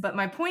with this, but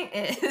my point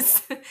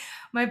is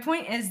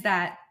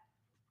that,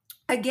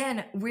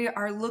 again, we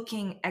are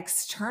looking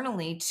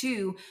externally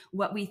to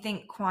what we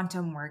think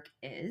quantum work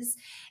is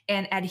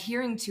and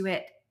adhering to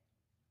it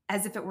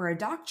as if it were a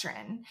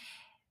doctrine,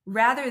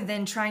 rather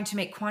than trying to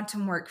make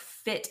quantum work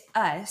fit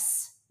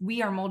us.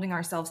 We are molding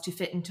ourselves to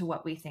fit into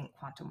what we think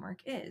quantum work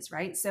is,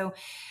 right? So,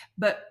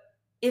 but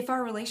if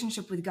our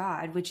relationship with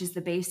God, which is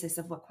the basis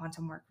of what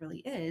quantum work really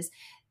is,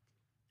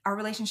 our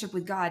relationship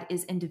with God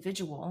is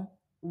individual,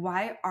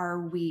 why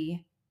are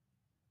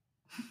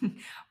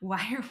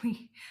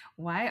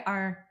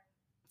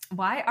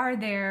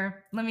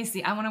there, let me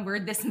see, I want to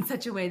word this in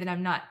such a way that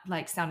I'm not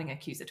like sounding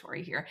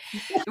accusatory here.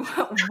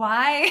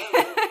 Why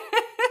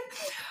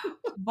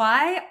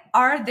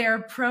are there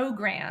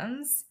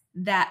programs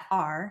that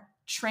are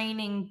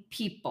training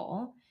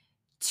people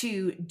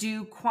to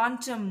do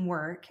quantum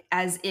work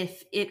as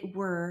if it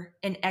were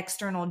an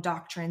external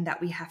doctrine that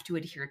we have to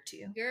adhere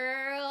to?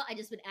 Girl, I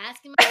just been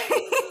asking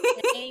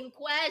the same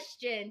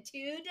question 2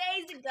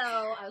 days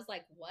ago. I was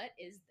like, what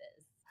is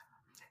this?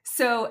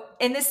 So,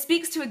 and this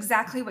speaks to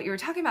exactly what you were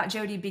talking about,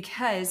 Jody,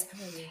 because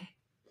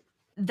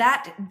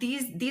that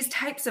these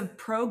types of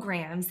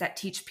programs that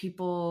teach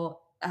people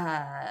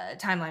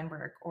timeline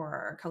work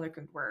or color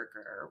code work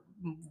or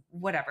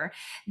whatever,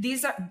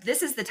 this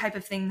is the type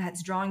of thing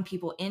that's drawing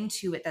people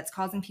into it, that's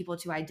causing people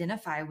to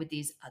identify with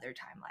these other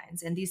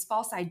timelines and these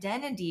false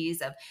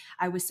identities of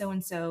I was so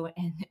and so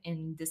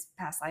in this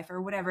past life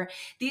or whatever.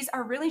 These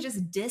are really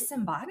just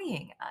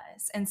disembodying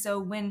us. And so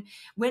when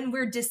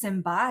we're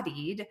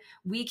disembodied,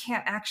 we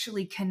can't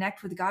actually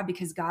connect with God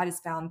because God is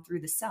found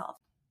through the self.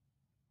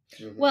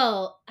 Mm-hmm.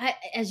 Well,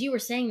 as you were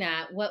saying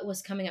that, what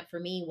was coming up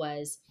for me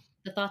was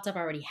the thoughts I've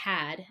already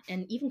had,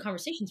 and even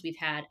conversations we've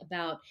had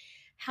about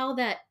how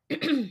that,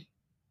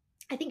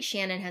 I think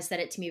Shannon has said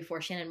it to me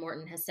before. Shannon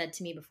Morton has said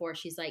to me before,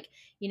 she's like,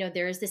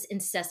 there is this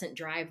incessant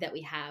drive that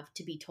we have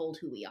to be told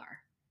who we are.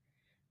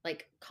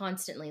 Like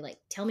constantly, like,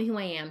 tell me who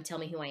I am, tell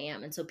me who I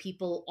am. And so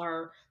people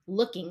are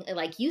looking,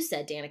 like you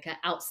said, Danica,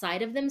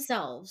 outside of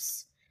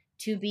themselves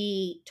to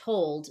be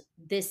told,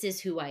 this is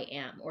who I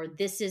am, or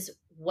this is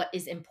what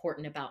is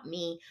important about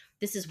me.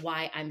 This is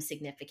why I'm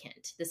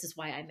significant. This is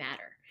why I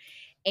matter.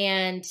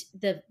 And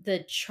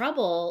the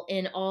trouble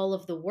in all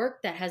of the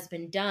work that has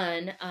been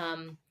done,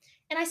 and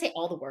I say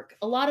all the work,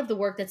 a lot of the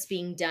work that's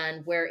being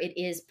done where it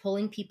is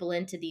pulling people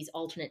into these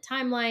alternate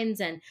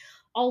timelines and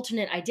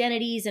alternate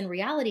identities and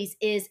realities,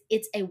 is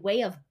it's a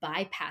way of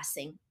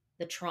bypassing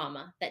the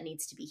trauma that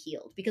needs to be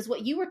healed. Because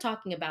what you were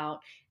talking about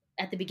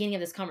at the beginning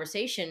of this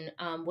conversation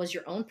was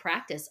your own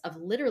practice of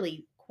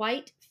literally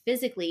quite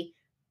physically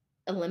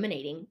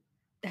eliminating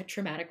that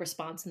traumatic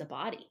response in the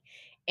body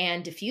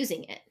and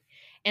diffusing it.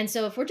 And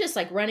so if we're just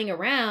like running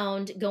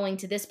around going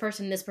to this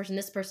person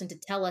to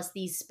tell us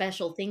these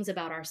special things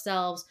about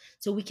ourselves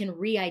so we can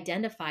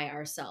re-identify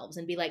ourselves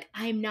and be like,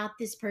 I'm not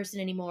this person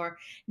anymore.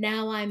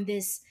 Now I'm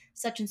this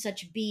such and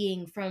such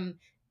being from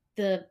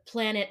the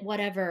planet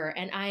whatever,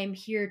 and I'm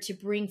here to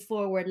bring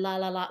forward la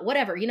la la,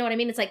 whatever. You know what I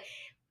mean? It's like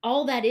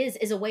all that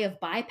is a way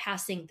of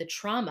bypassing the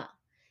trauma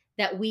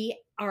that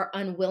we are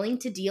unwilling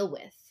to deal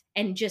with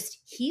and just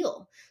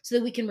heal so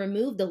that we can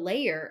remove the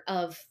layer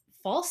of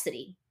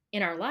falsity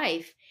in our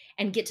life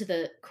and get to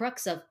the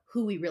crux of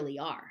who we really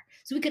are.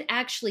 So we could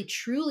actually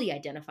truly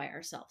identify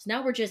ourselves.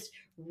 Now we're just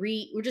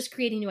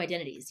creating new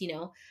identities,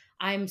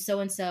 I'm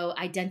so-and-so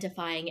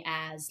identifying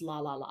as la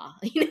la la,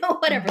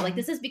 whatever. Mm-hmm. Like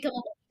this has become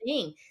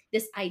thing.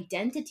 This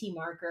identity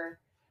marker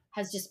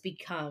has just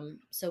become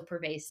so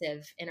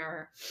pervasive in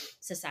our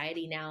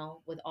society now,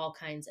 with all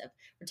kinds of,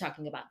 we're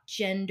talking about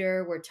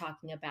gender, we're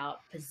talking about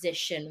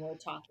position, we're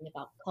talking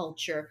about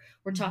culture,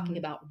 we're talking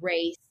about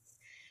race.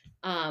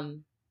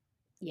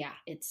 Yeah,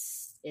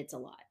 it's a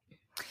lot.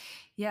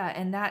 Yeah,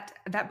 and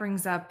that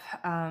brings up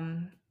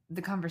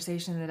the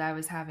conversation that I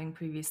was having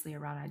previously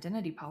around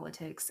identity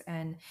politics.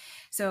 And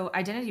so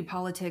identity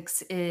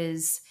politics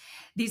is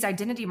these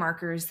identity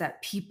markers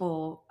that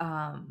people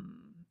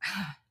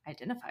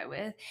identify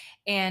with,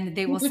 and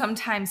they will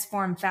sometimes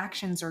form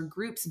factions or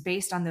groups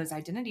based on those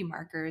identity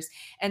markers,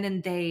 and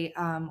then they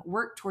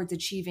work towards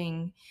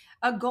achieving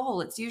a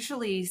goal. It's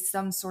usually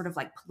some sort of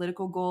like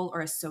political goal or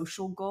a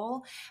social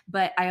goal,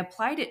 but I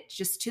applied it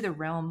just to the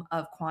realm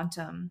of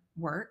quantum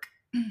work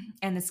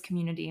and this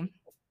community,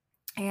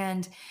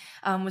 and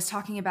was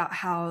talking about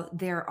how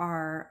there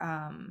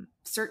are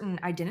certain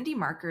identity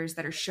markers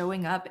that are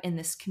showing up in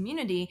this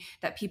community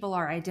that people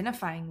are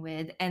identifying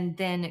with, and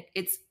then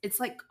it's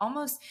like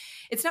almost,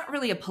 it's not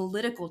really a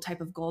political type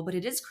of goal, but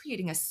it is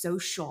creating a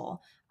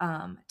social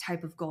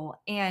type of goal,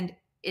 and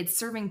it's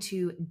serving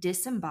to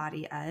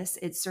disembody us.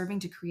 It's serving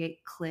to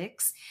create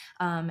cliques.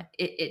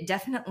 It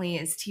definitely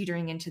is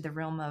teetering into the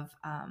realm of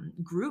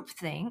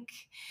groupthink,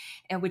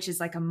 and which is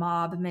like a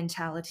mob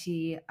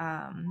mentality.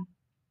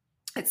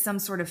 It's some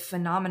sort of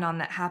phenomenon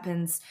that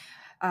happens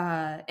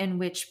in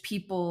which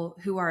people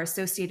who are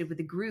associated with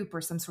a group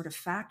or some sort of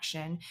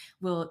faction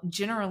will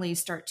generally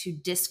start to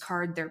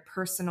discard their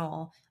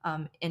personal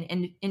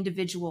and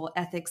individual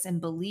ethics and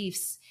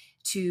beliefs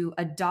to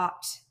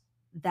adopt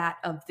that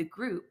of the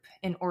group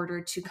in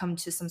order to come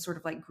to some sort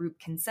of like group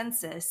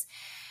consensus,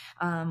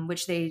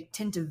 which they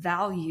tend to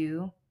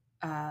value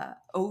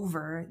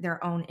over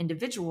their own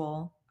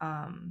individual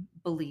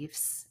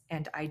beliefs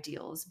and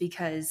ideals,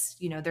 because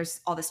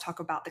there's all this talk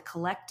about the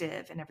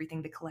collective and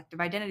everything, the collective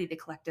identity, the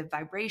collective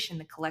vibration,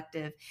 the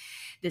collective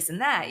this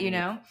and that,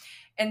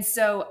 and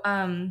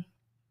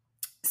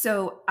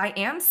so I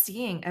am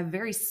seeing a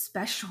very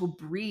special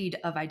breed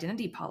of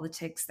identity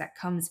politics that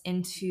comes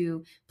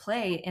into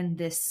play in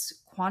this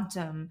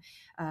quantum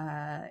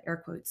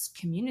air quotes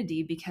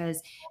community,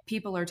 because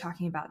people are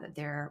talking about that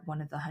they're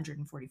one of the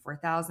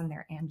 144,000,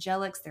 they're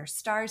angelics, they're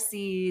star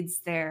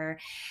seeds, they're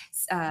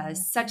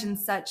such and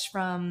such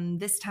from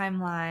this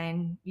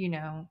timeline,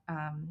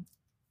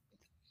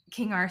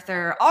 King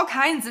Arthur, all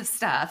kinds of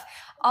stuff.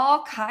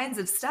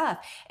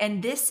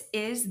 And this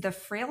is the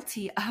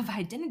frailty of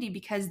identity,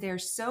 because they're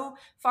so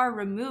far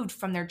removed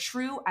from their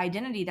true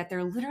identity that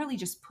they're literally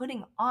just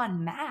putting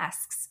on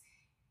masks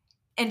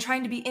and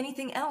trying to be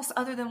anything else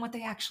other than what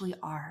they actually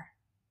are.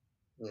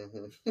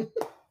 Mm-hmm.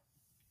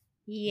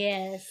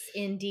 Yes,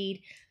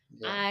 indeed.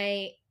 Yeah.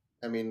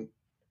 I mean,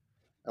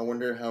 I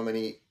wonder how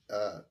many,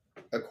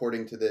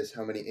 according to this,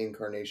 how many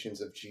incarnations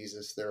of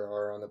Jesus there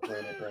are on the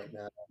planet right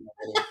now.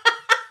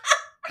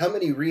 How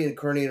many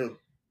reincarnated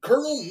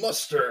Colonel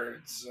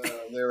Mustards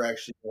there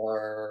actually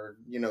are,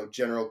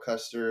 General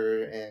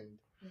Custer, and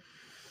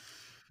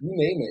you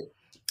name it.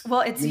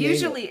 Well, it's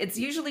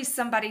usually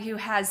somebody who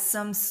has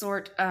some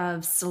sort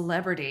of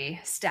celebrity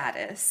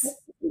status.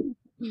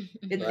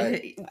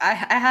 Right. I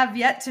have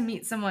yet to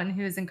meet someone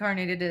who is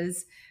incarnated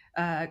as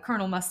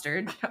Colonel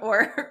Mustard,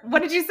 or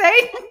what did you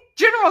say?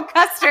 General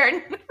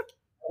Custard.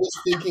 I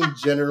was thinking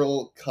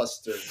General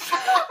Custer.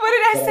 What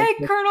did I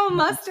say? Colonel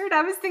Mustard?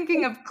 I was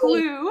thinking of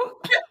Clue.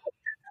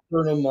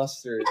 Colonel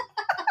Mustard.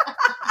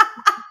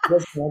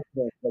 That's not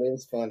funny, but it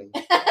was funny.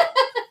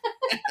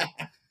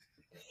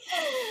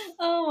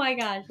 Oh my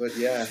gosh. But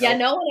yeah. Yeah,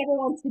 no one ever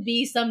wants to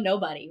be some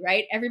nobody,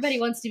 right? Everybody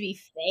wants to be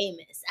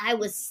famous. I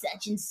was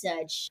such and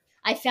such.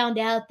 I found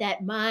out that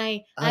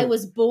I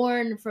was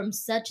born from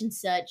such and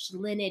such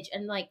lineage.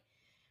 And like,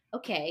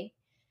 okay.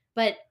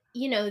 But,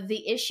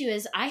 the issue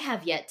is I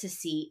have yet to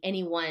see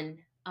anyone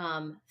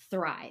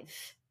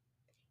thrive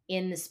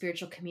in the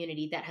spiritual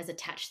community that has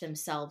attached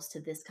themselves to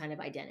this kind of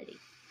identity.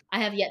 I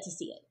have yet to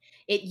see it.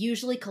 It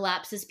usually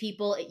collapses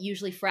people. It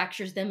usually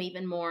fractures them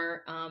even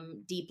more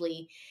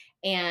deeply.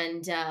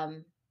 And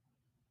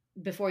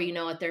before you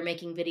know it, they're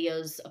making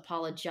videos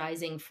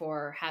apologizing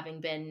for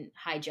having been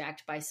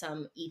hijacked by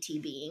some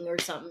ET being or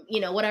some,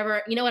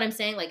 whatever. You know what I'm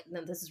saying? Like,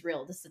 no, this is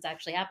real. This has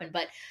actually happened.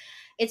 But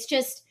it's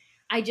just,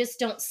 I just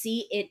don't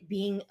see it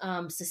being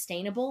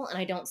sustainable, and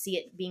I don't see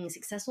it being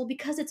successful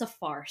because it's a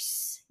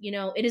farce.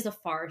 It is a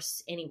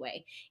farce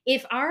anyway.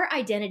 If our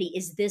identity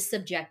is this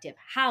subjective,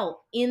 how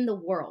in the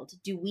world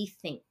do we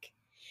think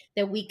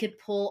that we could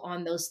pull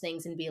on those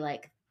things and be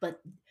like, but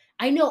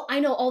I know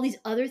all these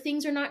other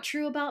things are not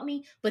true about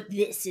me, but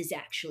this is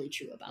actually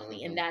true about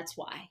me. And that's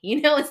why,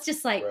 it's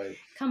just like, right.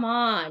 Come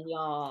on,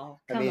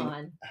 y'all. Come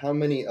on. How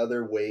many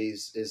other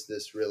ways is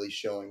this really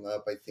showing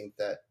up? I think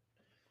that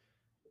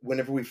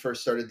whenever we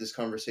first started this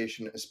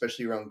conversation,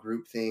 especially around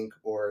groupthink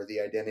or the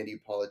identity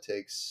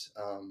politics,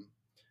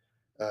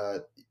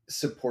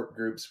 support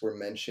groups were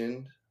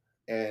mentioned.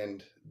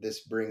 And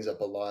this brings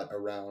up a lot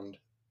around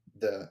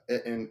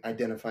and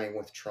identifying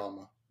with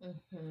trauma.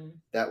 Mm-hmm.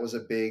 That was a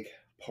big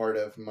part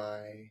of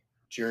my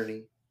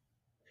journey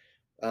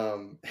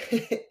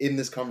in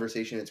this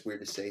conversation, it's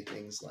weird to say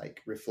things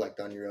like reflect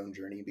on your own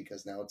journey,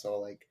 because now it's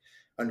all like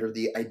under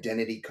the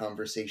identity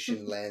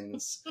conversation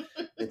lens.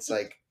 It's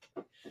like,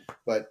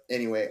 but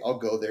anyway, I'll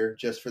go there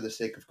just for the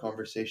sake of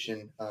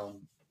conversation.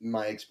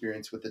 My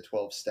experience with the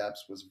 12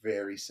 steps was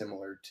very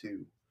similar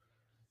to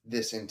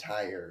this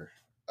entire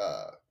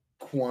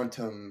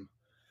quantum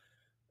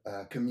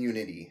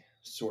community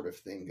sort of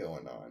thing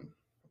going on,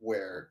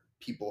 where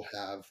people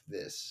have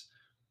this,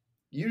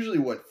 usually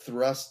what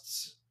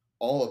thrusts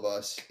all of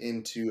us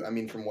into, I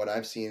mean, from what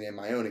I've seen in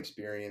my own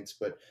experience,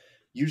 but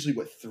usually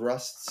what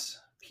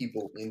thrusts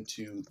people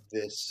into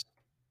this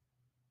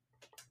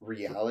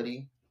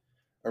reality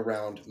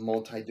around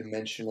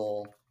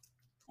multidimensional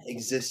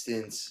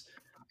existence,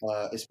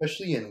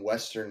 especially in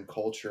Western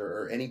culture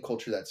or any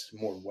culture that's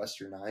more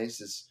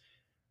westernized, is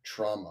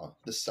trauma,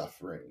 the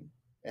suffering,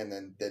 and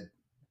then the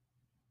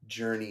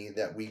journey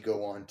that we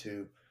go on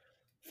to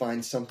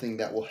find something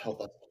that will help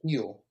us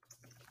heal.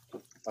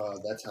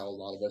 That's how a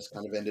lot of us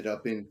kind of ended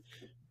up in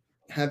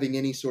having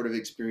any sort of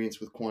experience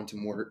with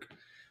quantum work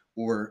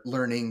or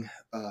learning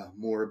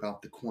more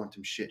about the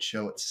quantum shit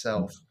show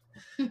itself.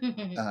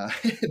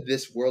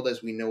 This world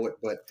as we know it,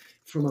 but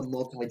from a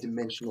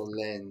multi-dimensional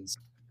lens.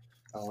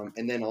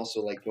 And then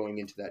also like going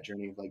into that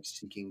journey of like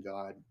seeking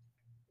God.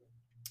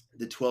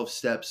 The 12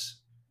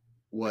 steps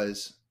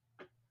was,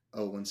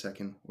 oh, 1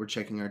 second. We're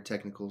checking our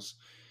technicals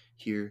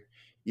here.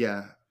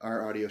 Yeah,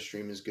 our audio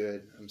stream is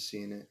good. I'm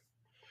seeing it.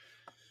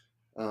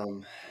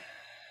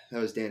 That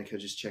was Danica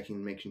just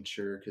checking, making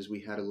sure, because we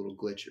had a little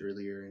glitch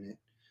earlier in it.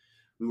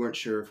 We weren't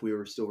sure if we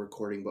were still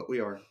recording, but we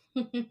are.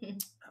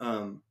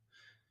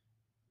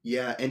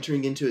 Yeah,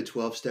 entering into a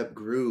 12-step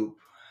group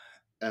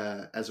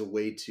as a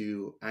way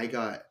to,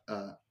 I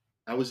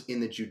was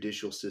in the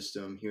judicial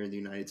system here in the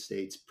United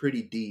States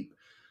pretty deep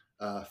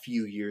a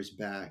few years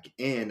back,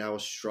 and I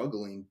was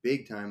struggling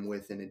big time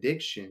with an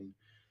addiction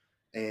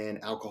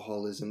and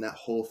alcoholism, that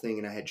whole thing.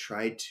 And I had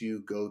tried to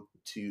go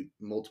to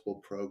multiple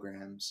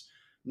programs,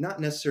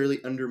 not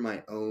necessarily under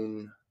my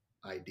own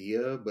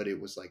idea, but it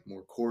was like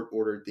more court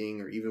ordered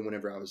thing. Or even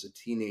whenever I was a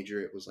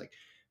teenager, it was like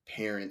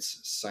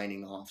parents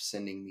signing off,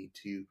 sending me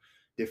to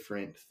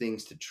different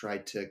things to try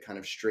to kind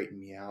of straighten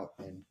me out.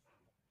 And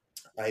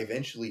I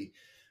eventually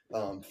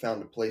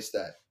found a place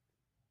that,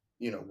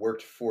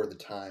 worked for the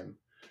time.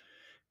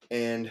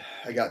 And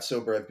I got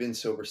sober. I've been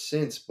sober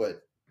since,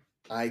 but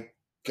I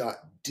got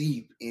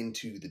deep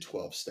into the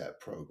 12-step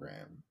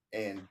program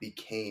and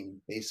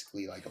became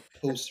basically like a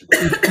poster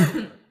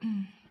for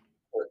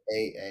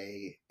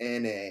AA,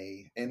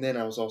 NA, and then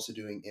I was also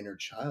doing inner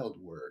child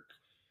work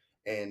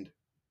and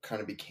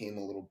kind of became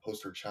a little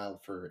poster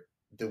child for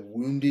the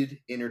wounded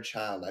inner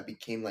child. I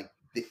became like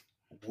the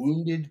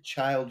wounded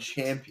child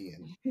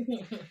champion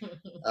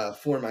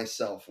for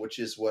myself, which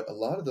is what a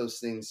lot of those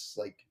things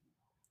like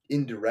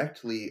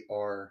indirectly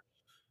are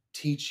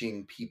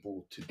teaching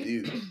people to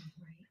do.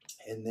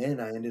 And then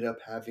I ended up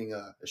having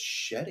a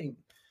shedding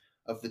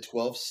of the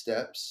 12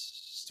 step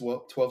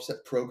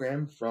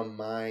program from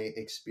my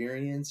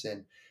experience,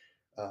 and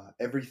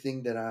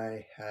everything that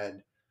I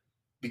had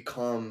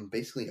become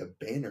basically a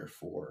banner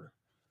for,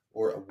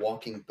 or a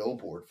walking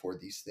billboard for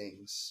these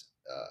things,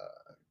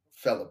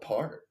 fell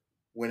apart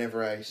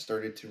whenever I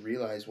started to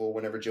realize, well,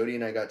 whenever Jody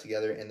and I got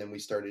together, and then we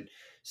started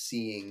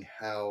seeing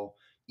how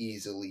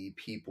easily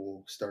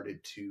people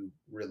started to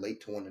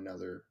relate to one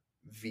another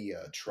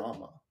via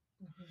trauma.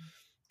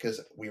 Because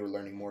we were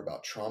learning more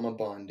about trauma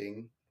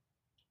bonding.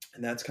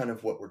 And that's kind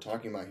of what we're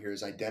talking about here,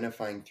 is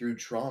identifying through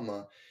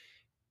trauma.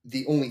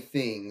 The only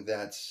thing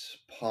that's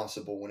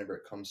possible whenever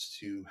it comes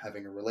to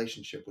having a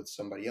relationship with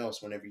somebody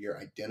else, whenever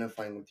you're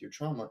identifying with your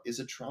trauma, is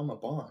a trauma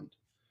bond.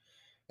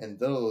 And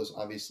those,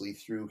 obviously,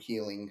 through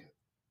healing,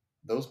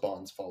 those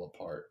bonds fall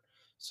apart.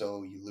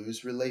 So you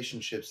lose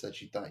relationships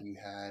that you thought you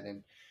had.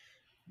 And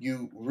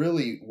you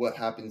really, what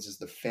happens is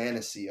the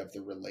fantasy of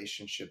the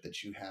relationship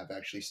that you have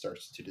actually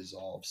starts to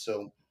dissolve.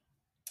 So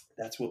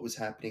that's what was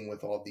happening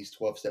with all of these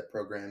 12-step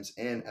programs.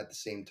 And at the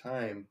same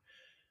time,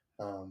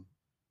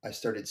 I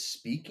started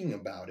speaking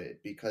about it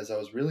because I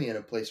was really in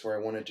a place where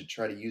I wanted to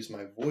try to use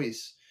my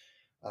voice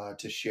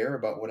to share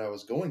about what I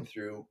was going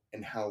through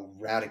and how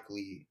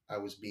radically I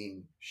was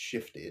being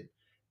shifted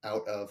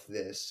out of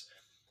this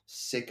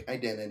sick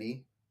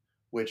identity,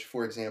 which,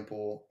 for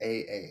example,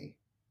 AA,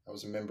 I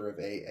was a member of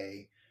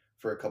AA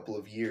for a couple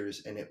of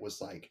years, and it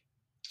was like,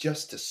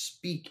 just to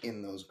speak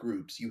in those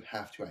groups, you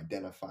have to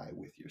identify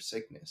with your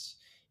sickness.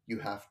 You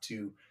have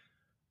to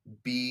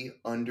be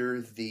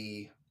under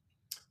the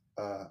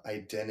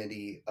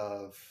identity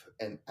of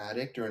an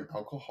addict or an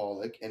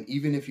alcoholic. And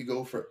even if you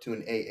go to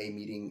an AA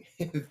meeting,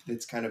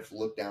 it's kind of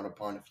looked down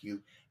upon if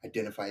you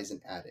identify as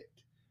an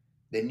addict.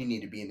 Then you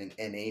need to be in an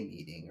NA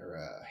meeting or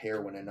a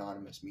Heroin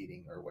Anonymous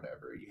meeting or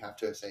whatever. You have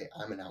to say,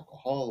 I'm an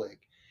alcoholic.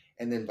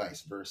 And then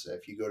vice versa.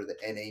 If you go to the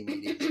NA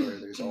meetings where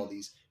there's all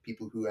these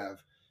people who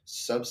have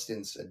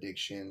substance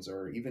addictions,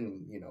 or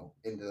even,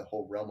 into the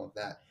whole realm of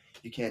that,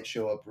 you can't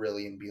show up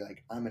really and be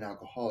like, I'm an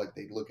alcoholic.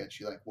 They look at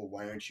you like, well,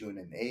 why aren't you in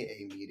an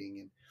AA meeting?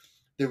 And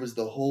there was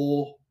the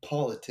whole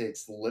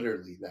politics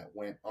literally that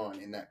went on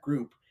in that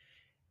group.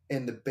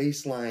 And the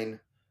baseline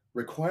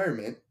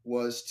requirement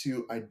was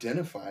to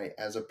identify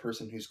as a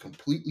person who's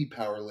completely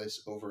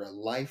powerless over a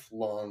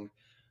lifelong,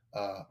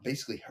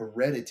 basically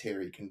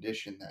hereditary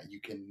condition that you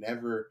can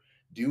never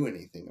do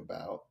anything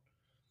about.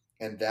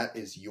 And that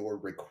is your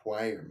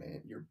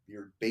requirement,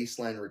 your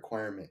baseline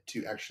requirement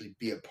to actually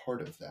be a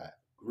part of that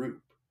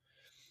group.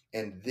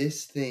 And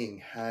this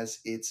thing has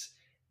its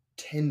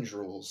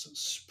tendrils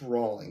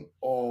sprawling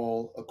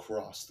all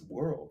across the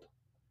world,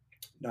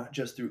 not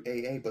just through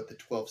AA, but the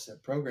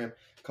 12-step program.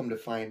 Come to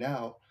find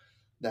out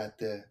that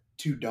the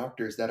two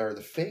doctors that are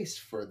the face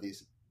for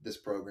this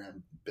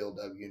program, Bill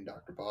W. and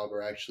Dr. Bob,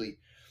 are actually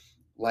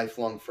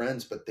lifelong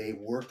friends, but they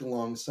worked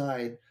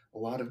alongside a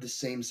lot of the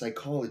same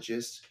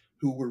psychologists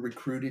who were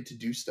recruited to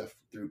do stuff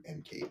through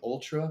MK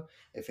Ultra.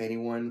 If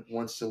anyone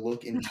wants to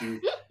look into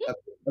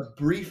a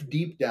brief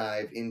deep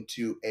dive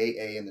into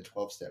AA and the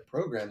 12-step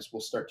programs,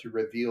 will start to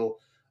reveal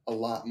a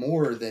lot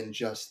more than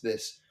just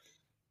this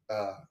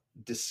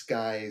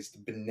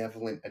disguised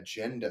benevolent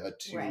agenda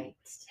to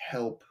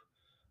help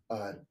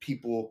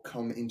people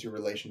come into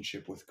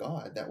relationship with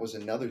God. That was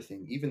another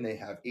thing. Even they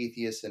have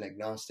atheists and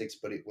agnostics,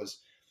 but it was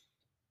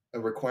a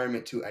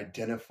requirement to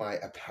identify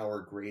a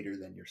power greater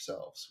than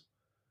yourselves,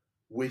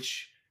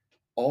 which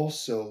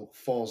also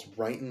falls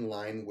right in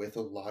line with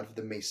a lot of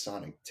the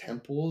Masonic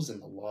temples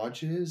and the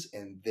lodges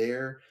and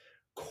their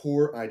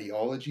core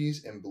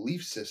ideologies and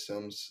belief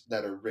systems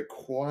that are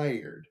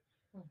required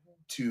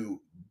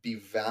to be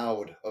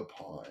vowed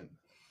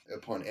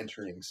upon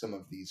entering some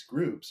of these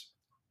groups.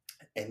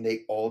 And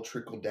they all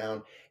trickle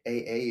down.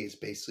 AA is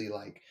basically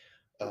like,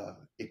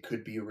 it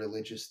could be a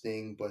religious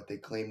thing, but they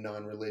claim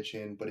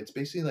non-religion, but it's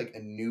basically like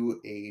a new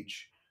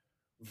age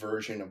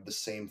version of the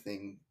same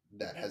thing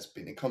that has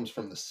been. It comes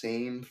from the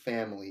same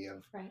family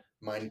of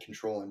mind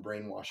control and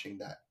brainwashing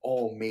that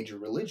all major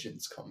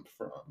religions come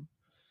from,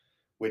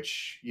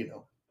 which,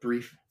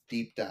 brief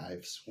deep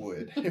dives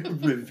would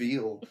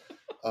reveal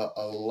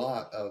a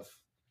lot of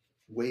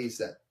ways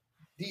that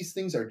these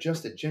things are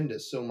just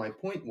agendas. So my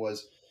point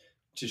was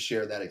to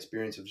share that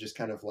experience of just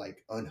kind of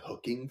like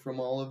unhooking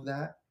from all of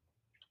that.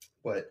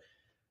 But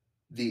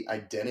the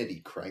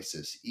identity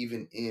crisis,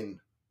 even in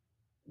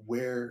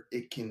where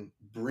it can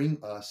bring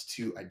us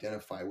to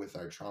identify with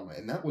our trauma.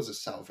 And that was a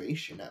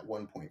salvation at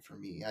one point for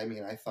me. I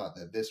mean, I thought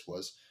that this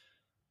was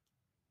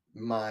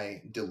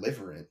my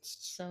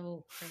deliverance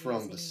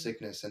from the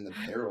sickness and the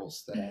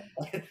perils that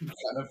I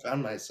kind of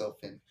found myself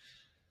in.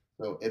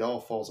 So it all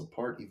falls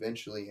apart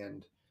eventually.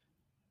 And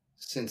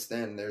since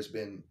then,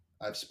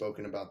 I've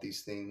spoken about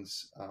these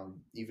things,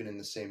 even in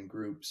the same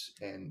groups,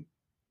 and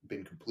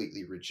been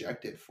completely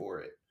rejected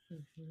for it.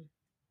 Mm-hmm.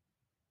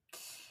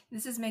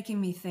 This is making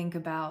me think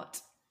about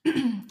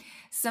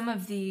some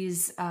of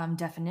these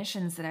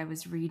definitions that I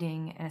was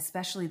reading, and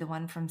especially the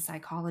one from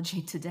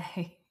Psychology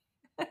Today.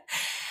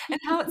 And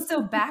how it's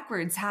so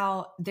backwards,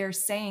 how they're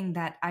saying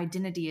that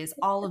identity is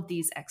all of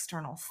these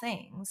external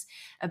things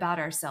about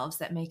ourselves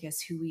that make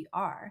us who we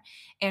are.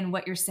 And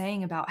what you're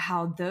saying about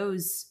how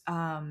those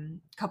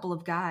couple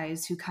of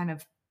guys who kind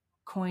of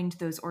coined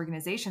those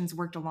organizations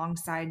worked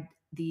alongside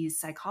these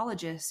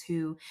psychologists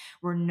who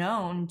were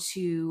known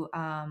to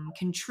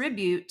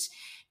contribute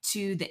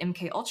to the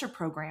MK Ultra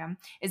program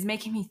is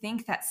making me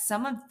think that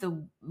some of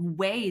the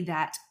way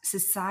that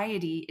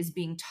society is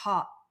being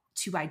taught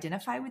to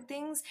identify with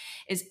things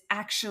is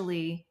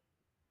actually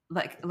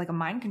like a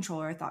mind control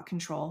or a thought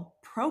control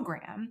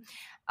program.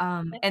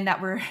 And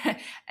that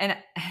and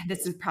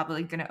this is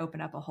probably going to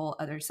open up a whole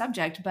other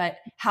subject, but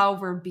how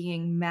we're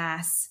being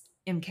mass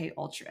MK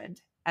Ultra'd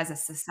as a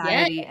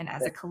society and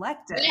as a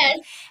collective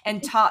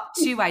and taught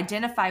to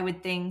identify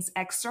with things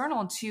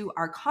external to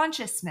our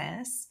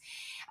consciousness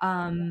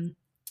in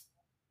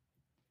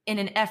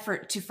an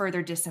effort to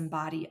further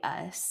disembody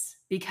us,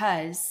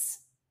 because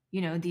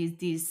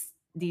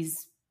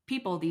these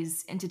people,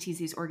 these entities,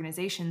 these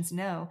organizations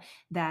know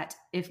that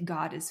if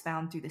God is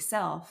found through the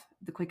self,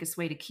 the quickest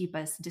way to keep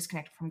us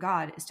disconnected from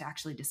God is to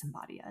actually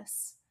disembody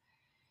us.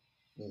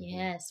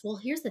 Yes. Well,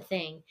 here's the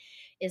thing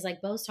is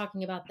like Bo's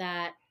talking about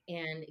that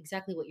and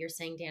exactly what you're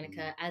saying,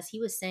 Danica. As he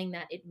was saying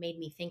that, it made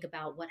me think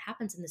about what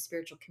happens in the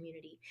spiritual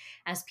community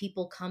as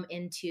people come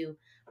into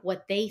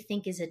what they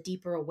think is a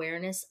deeper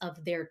awareness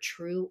of their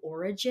true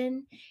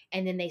origin.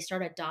 And then they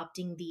start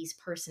adopting these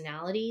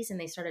personalities and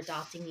they start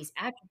adopting these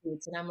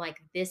attributes. And I'm like,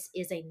 this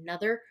is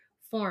another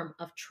form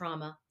of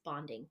trauma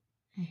bonding.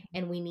 Mm-hmm.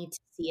 And we need to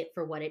see it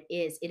for what it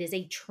is. It is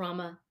a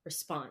trauma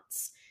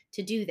response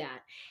to do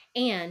that.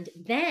 And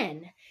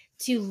then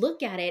to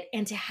look at it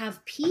and to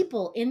have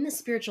people in the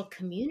spiritual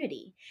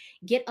community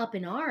get up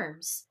in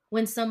arms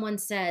when someone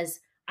says,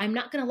 I'm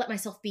not going to let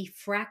myself be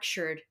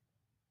fractured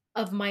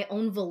of my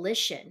own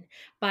volition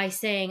by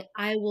saying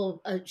I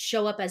will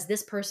show up as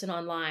this person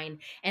online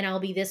and I'll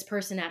be this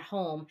person at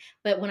home.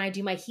 But when I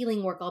do my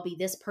healing work, I'll be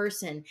this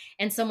person.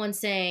 And someone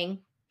saying,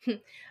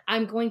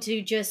 I'm going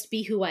to just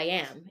be who I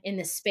am in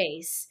this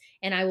space.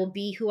 And I will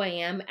be who I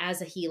am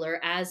as a healer,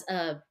 as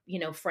a,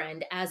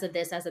 friend, as a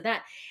this, as a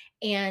that.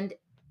 And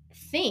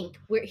think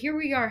here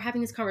we are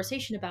having this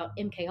conversation about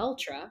MK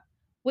Ultra,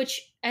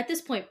 which at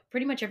this point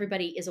pretty much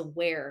everybody is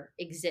aware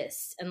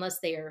exists, unless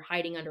they are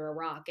hiding under a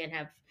rock and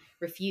have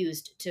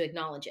refused to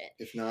acknowledge it.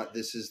 If not,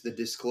 this is the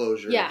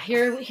disclosure. Yeah,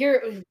 here,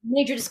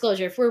 major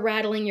disclosure. If we're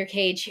rattling your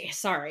cage,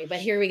 sorry, but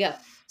here we go.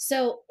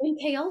 So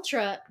MK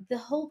Ultra, the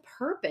whole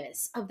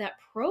purpose of that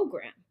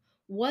program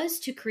was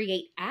to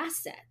create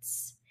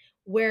assets,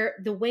 where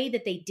the way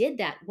that they did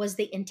that was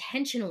they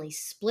intentionally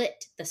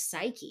split the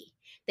psyche.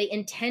 They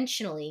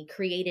intentionally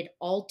created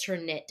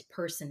alternate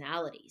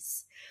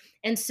personalities.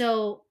 And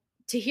so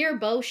to hear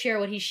Bo share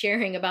what he's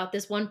sharing about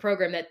this one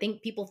program that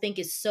people think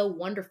is so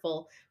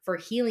wonderful for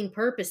healing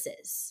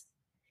purposes,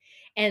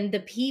 and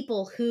the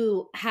people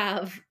who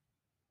have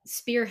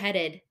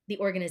spearheaded the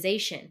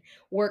organization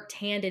worked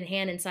hand in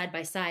hand and side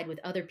by side with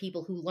other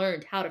people who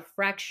learned how to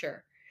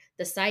fracture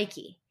the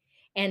psyche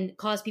and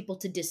cause people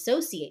to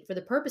dissociate for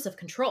the purpose of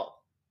control.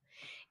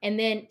 And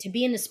then to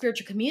be in the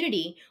spiritual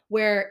community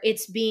where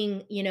it's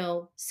being,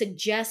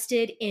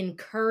 suggested,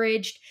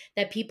 encouraged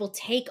that people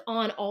take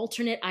on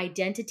alternate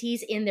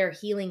identities in their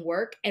healing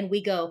work. And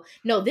we go,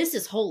 no, this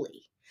is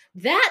holy.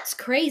 That's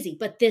crazy,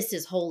 but this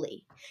is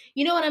holy.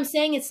 You know what I'm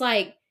saying? It's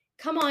like,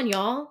 come on,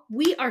 y'all.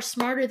 We are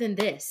smarter than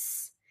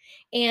this.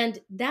 And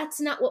that's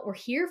not what we're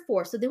here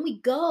for. So then we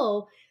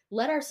go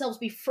let ourselves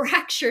be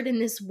fractured in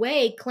this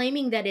way,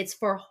 claiming that it's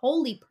for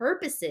holy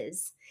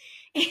purposes,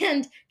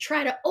 and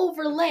try to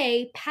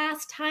overlay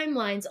past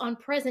timelines on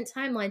present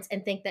timelines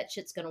and think that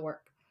shit's going to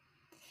work.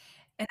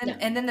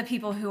 And then the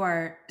people who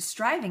are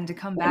striving to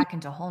come back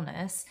into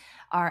wholeness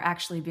are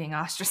actually being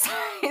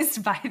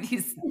ostracized by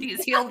these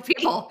healed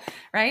people,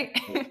 right?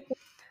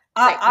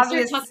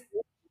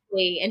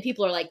 Obviously, and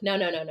people are like, no,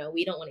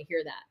 we don't want to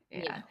hear that.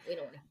 Yeah. We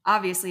don't want to.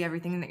 Obviously,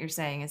 everything that you're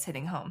saying is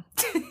hitting home.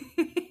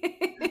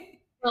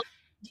 Well,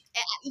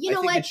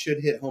 I think it should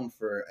hit home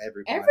for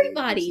everybody.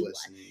 Everybody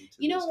listening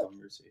to this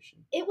conversation.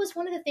 It was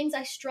one of the things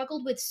I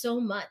struggled with so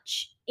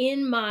much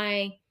in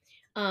my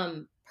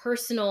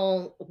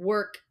personal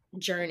work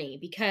journey,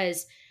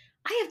 because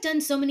I have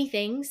done so many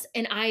things,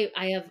 and I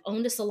have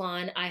owned a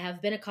salon. I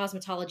have been a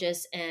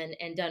cosmetologist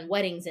and done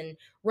weddings and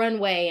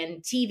runway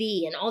and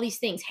TV and all these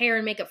things, hair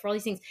and makeup, for all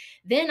these things.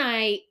 Then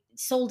I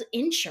sold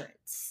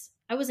insurance.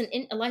 I was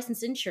a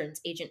licensed insurance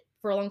agent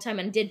for a long time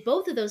and did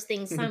both of those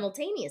things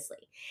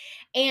simultaneously.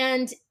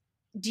 And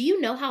do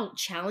you know how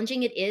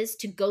challenging it is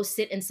to go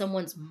sit in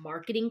someone's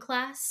marketing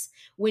class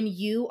when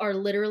you are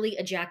literally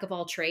a jack of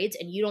all trades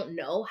and you don't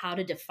know how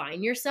to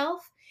define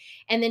yourself?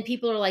 And then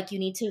people are like, you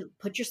need to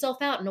put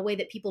yourself out in a way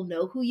that people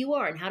know who you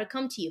are and how to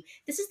come to you.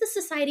 This is the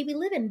society we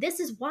live in. This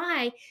is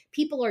why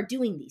people are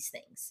doing these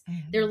things.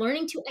 Mm-hmm. They're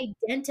learning to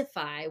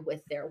identify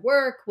with their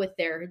work, with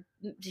their,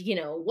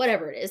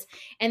 whatever it is,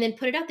 and then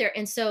put it out there.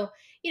 And so,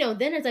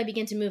 then as I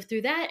began to move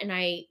through that, and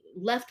I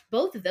left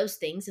both of those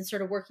things and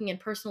started working in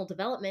personal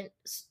development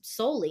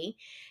solely,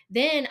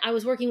 then I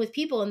was working with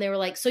people and they were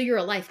like, so you're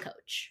a life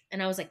coach?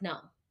 And I was like, no,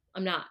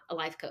 I'm not a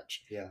life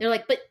coach. Yeah. They're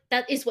like, but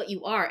that is what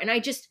you are. And I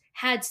just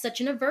had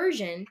such an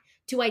aversion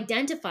to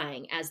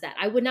identifying as that.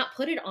 I would not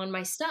put it on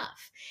my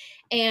stuff.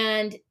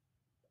 And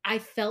I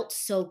felt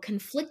so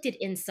conflicted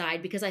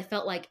inside, because I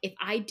felt like if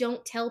I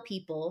don't tell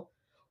people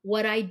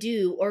what I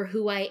do or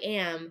who I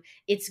am,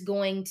 it's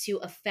going to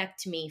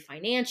affect me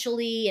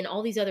financially and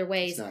all these other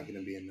ways. It's not going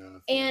to be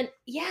enough. And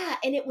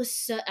and it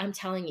was, I'm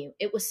telling you,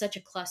 it was such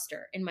a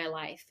cluster in my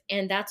life.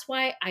 And that's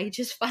why I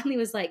just finally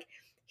was like,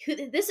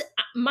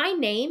 my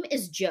name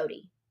is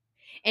Jody.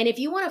 And if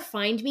you want to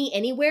find me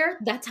anywhere,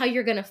 that's how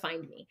you're going to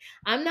find me.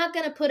 I'm not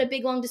going to put a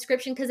big long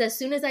description, because as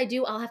soon as I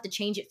do, I'll have to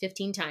change it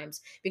 15 times,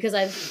 because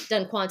I've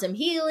done quantum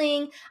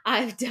healing.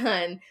 I've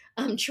done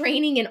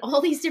training in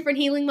all these different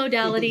healing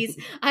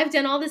modalities. I've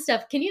done all this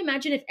stuff. Can you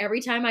imagine if every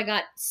time I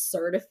got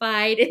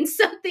certified in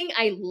something,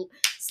 I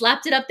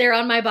slapped it up there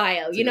on my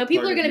bio?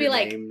 People are going to be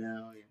like,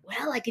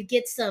 well, I could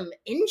get some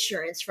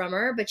insurance from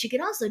her, but she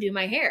could also do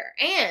my hair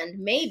and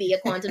maybe a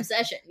quantum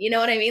session. You know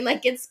what I mean?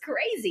 Like, it's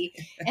crazy.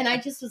 And I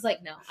just was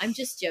like, no, I'm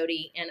just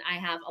Jody, and I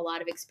have a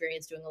lot of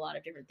experience doing a lot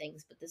of different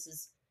things, but this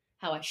is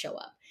how I show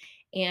up.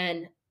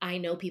 And I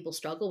know people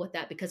struggle with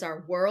that, because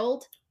our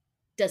world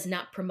does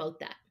not promote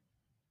that.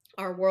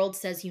 Our world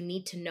says you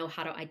need to know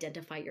how to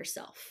identify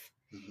yourself.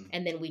 Mm-hmm.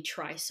 And then we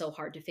try so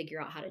hard to figure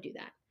out how to do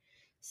that.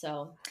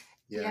 So.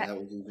 Yeah. That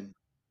was even.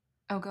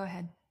 Oh, go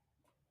ahead.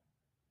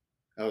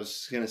 I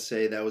was going to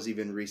say that was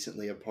even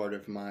recently a part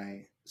of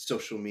my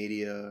social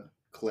media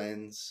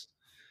cleanse,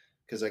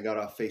 because I got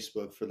off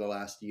Facebook for the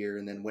last year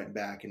and then went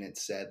back and it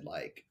said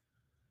like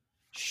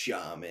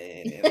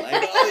shaman and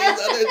like all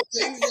these other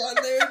things on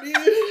there, dude.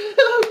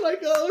 I was like,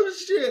 oh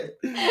shit,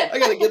 I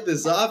got to get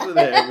this off of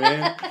there,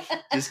 man.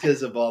 Just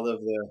because of all of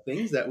the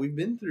things that we've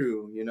been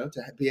through,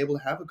 to be able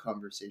to have a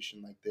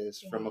conversation like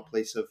this from a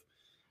place of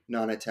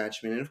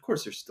non-attachment. And of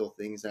course, there's still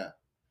things that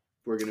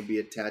we're going to be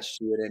attached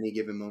to at any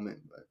given moment,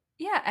 but.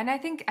 Yeah. And I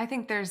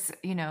think there's,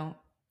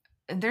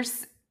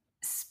 there's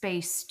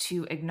space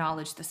to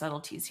acknowledge the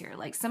subtleties here.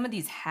 Like some of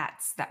these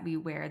hats that we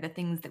wear, the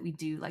things that we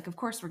do, like, of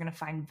course we're going to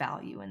find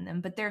value in them,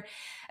 but they're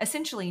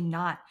essentially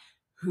not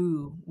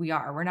who we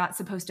are. We're not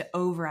supposed to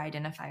over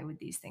identify with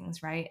these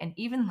things, right? And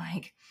even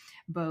like,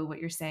 Bo, what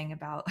you're saying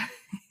about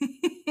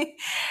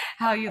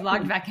how you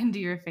logged back into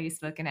your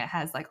Facebook and it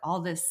has like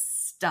all this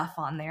stuff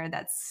on there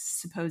that's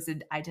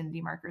supposed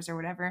identity markers or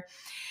whatever.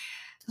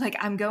 Like,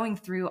 I'm going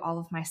through all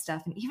of my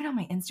stuff, and even on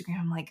my Instagram,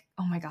 I'm like,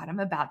 oh my God, I'm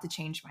about to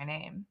change my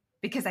name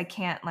because I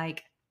can't,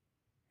 like,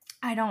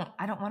 I don't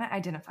want to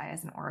identify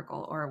as an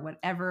oracle, or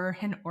whatever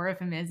an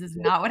Oraphim is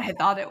not what I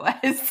thought it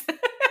was.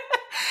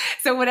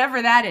 So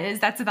whatever that is,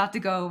 that's about to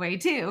go away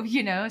too,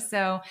 you know?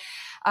 So,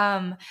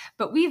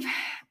 but we've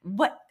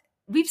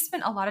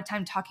spent a lot of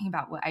time talking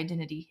about what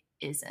identity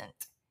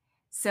isn't.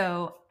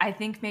 So I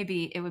think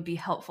maybe it would be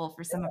helpful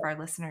for some of our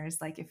listeners,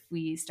 like if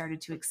we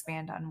started to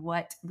expand on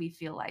what we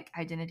feel like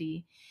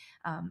identity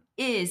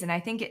is. And I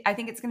think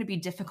it's going to be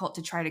difficult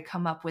to try to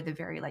come up with a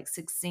very like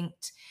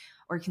succinct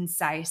or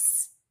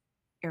concise,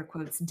 air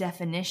quotes,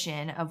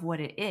 definition of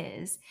what it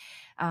is.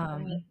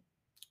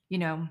 You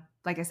know,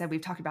 like I said, we've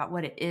talked about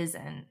what it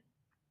isn't.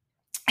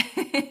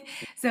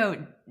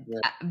 So,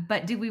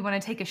 but do we want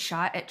to take a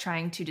shot at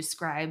trying to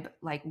describe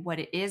like what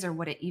it is, or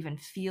what it even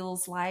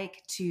feels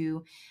like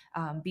to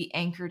be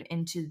anchored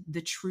into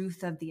the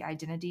truth of the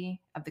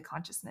identity of the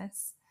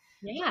consciousness?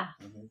 Yeah.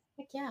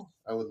 Heck yeah.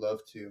 I would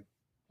love to.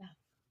 Yeah.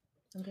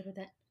 I'm good with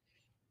that.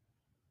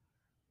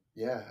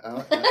 Yeah.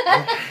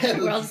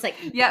 We're all just like,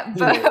 yeah.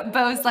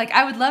 Bo's like,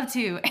 I would love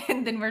to.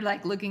 And then we're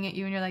like looking at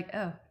you and you're like,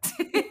 oh.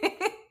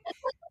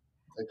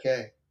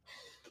 Okay.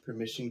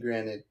 Permission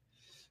granted.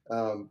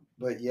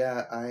 But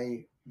yeah,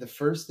 the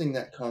first thing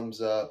that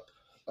comes up,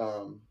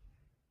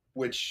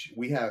 which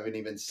we haven't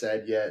even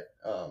said yet,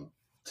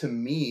 to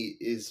me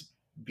is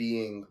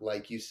being,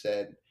 like you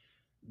said,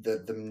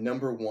 the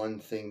number one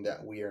thing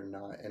that we are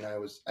not. And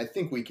I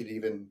think we could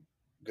even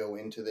go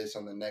into this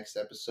on the next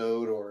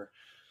episode, or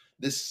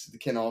this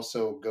can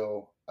also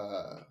go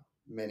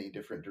many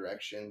different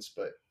directions,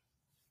 but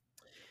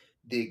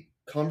the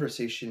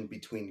conversation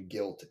between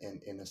guilt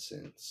and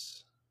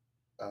innocence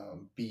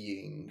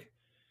being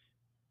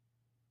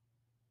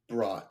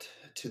brought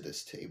to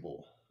this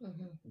table.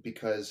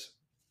 Because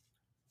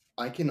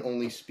I can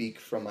only speak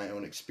from my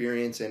own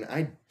experience, and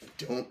I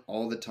don't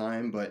all the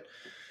time, but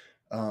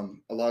a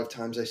lot of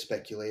times I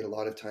speculate, a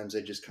lot of times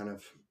I just kind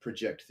of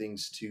project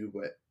things too.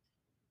 But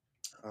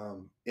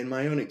in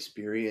my own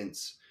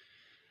experience,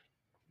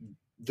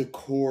 the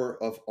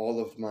core of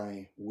all of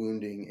my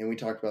wounding, and we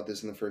talked about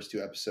this in the first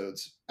 2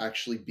 episodes,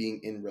 actually being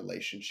in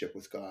relationship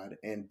with God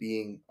and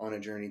being on a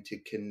journey to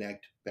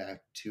connect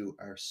back to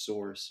our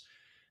source.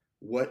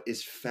 What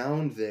is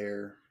found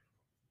there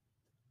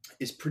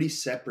is pretty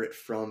separate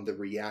from the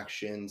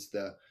reactions,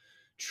 the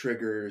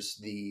triggers,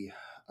 the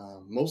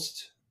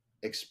most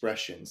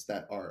expressions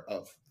that are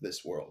of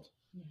this world,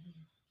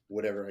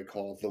 whatever I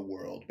call the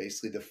world,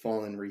 basically the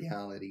fallen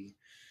reality,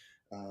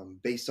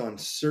 based on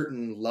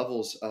certain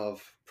levels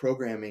of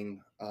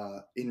programming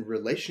in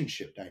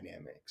relationship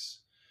dynamics.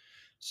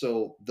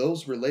 So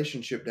those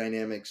relationship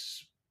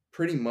dynamics,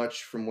 pretty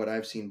much from what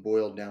I've seen,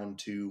 boiled down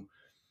to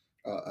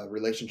a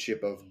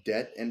relationship of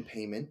debt and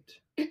payment,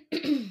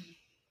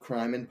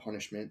 crime and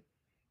punishment,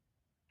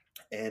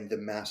 and the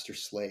master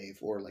slave,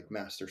 or like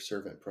master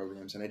servant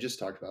programs. And I just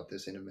talked about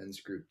this in a men's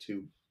group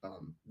too.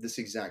 This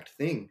exact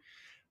thing.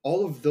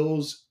 All of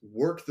those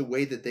work the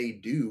way that they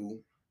do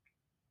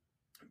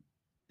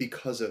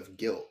because of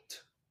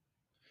guilt.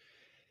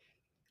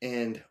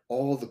 And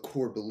all the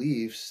core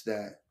beliefs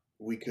that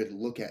we could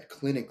look at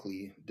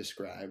clinically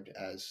described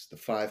as the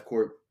 5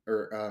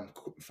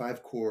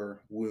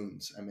 core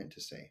wounds, I meant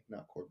to say,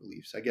 not core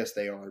beliefs. I guess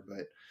they are,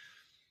 but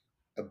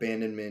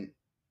abandonment,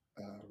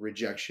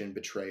 rejection,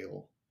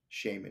 betrayal,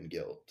 shame, and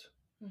guilt.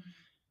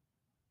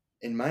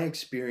 In my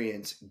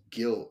experience,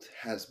 guilt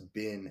has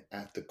been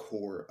at the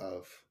core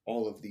of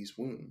all of these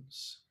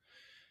wounds.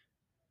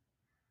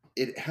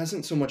 It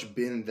hasn't so much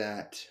been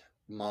that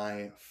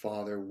my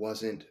father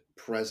wasn't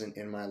present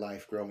in my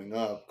life growing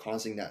up,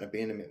 causing that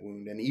abandonment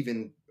wound, and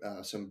even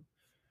some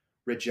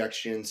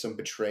rejection, some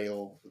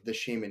betrayal, the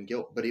shame and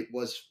guilt, but it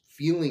was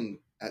feeling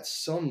at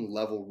some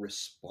level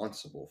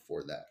responsible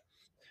for that.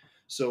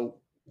 So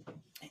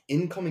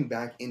in coming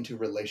back into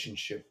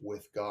relationship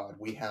with God,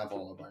 we have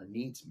all of our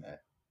needs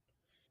met,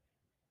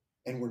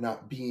 and we're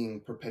not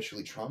being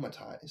perpetually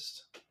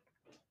traumatized.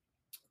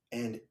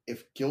 And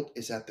if guilt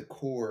is at the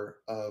core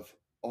of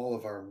all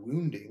of our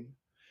wounding,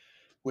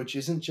 which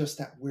isn't just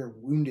that we're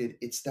wounded,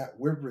 it's that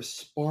we're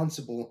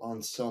responsible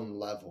on some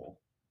level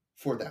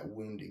for that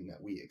wounding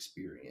that we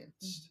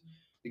experienced.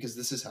 Because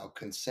this is how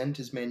consent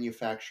is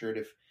manufactured.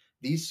 If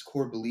these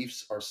core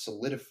beliefs are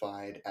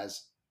solidified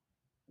as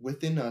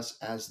within us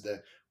as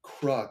the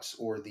crux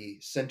or the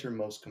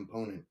centermost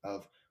component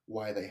of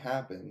why they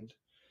happened,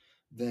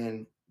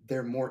 then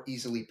they're more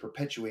easily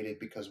perpetuated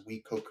because we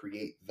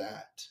co-create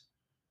that,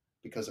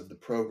 because of the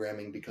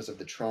programming, because of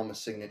the trauma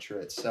signature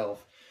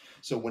itself.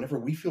 So whenever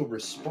we feel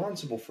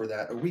responsible for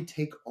that, or we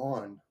take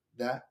on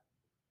that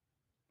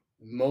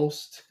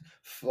most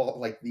fault,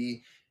 like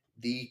the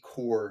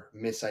core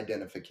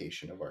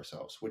misidentification of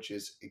ourselves, which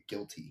is a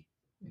guilty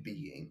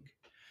being,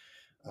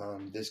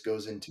 This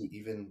goes into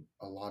even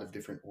a lot of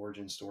different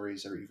origin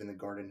stories, or even the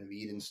Garden of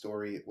Eden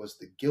story. It was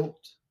the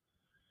guilt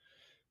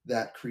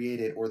that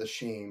created, or the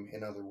shame,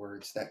 in other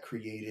words, that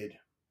created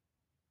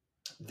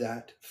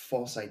that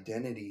false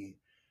identity.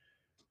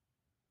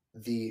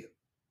 The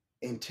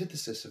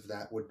antithesis of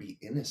that would be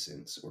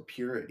innocence or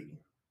purity.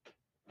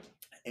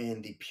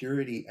 And the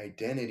purity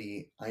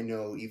identity, I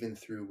know even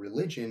through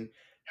religion,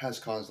 has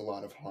caused a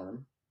lot of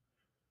harm.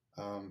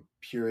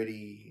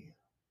 Purity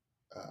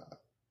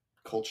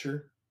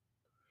culture,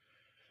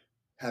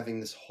 having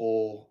this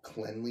whole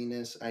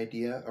cleanliness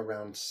idea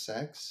around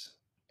sex,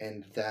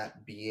 and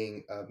that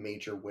being a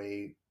major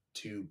way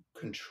to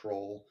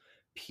control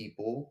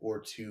people or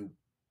to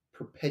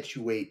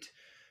perpetuate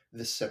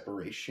the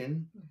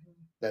separation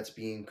that's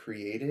being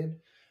created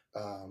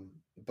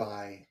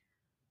by,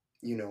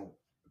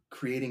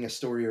 creating a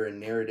story or a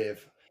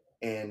narrative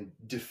and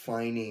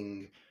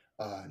defining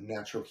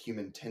natural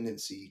human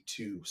tendency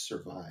to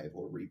survive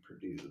or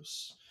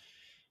reproduce.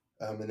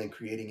 And then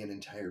creating an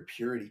entire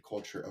purity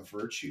culture of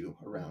virtue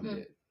around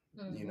it.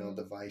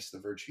 The vice, the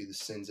virtue, the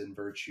sins and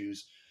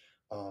virtues.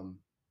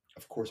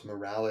 Of course,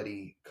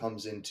 morality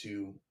comes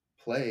into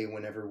play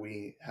whenever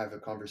we have a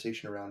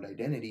conversation around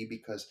identity,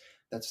 because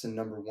that's the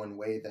number one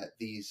way that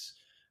these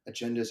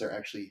agendas are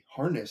actually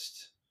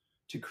harnessed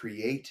to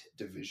create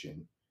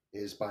division,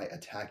 is by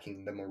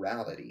attacking the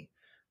morality,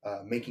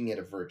 making it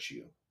a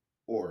virtue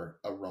or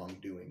a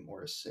wrongdoing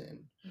or a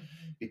sin,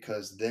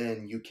 because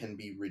then you can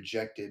be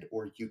rejected,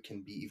 or you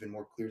can be even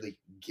more clearly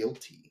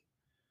guilty,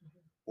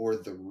 or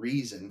the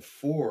reason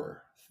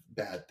for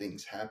bad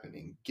things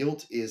happening.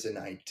 Guilt is an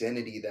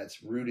identity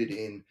that's rooted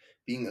in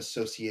being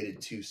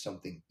associated to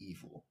something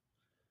evil,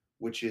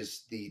 which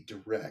is the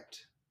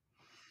direct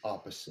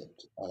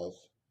opposite of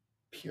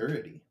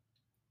purity.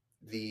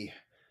 The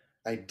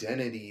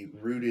identity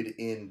rooted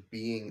in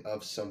being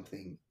of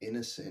something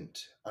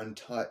innocent,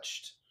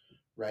 untouched,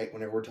 right?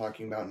 Whenever we're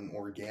talking about an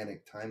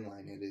organic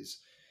timeline, it is,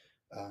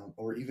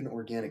 or even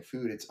organic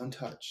food, it's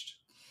untouched,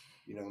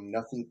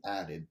 nothing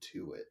added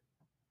to it.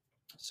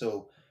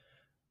 So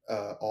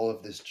all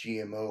of this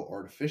GMO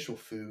artificial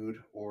food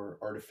or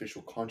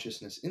artificial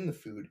consciousness in the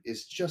food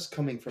is just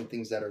coming from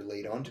things that are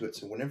laid onto it.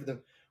 So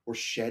whenever we're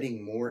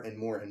shedding more and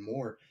more and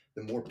more,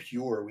 the more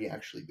pure we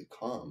actually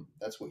become.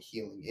 That's what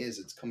healing is.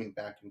 It's coming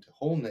back into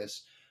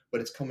wholeness,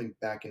 but it's coming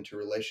back into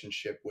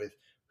relationship with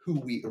who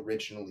we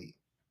originally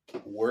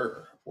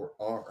were or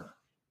are,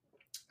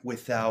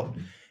 without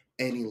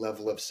any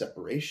level of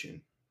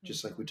separation.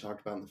 Just like we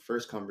talked about in the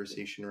first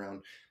conversation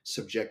around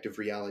subjective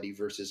reality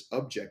versus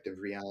objective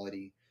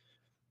reality.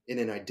 In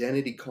an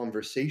identity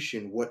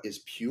conversation, what is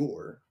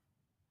pure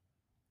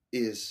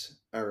is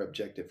our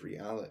objective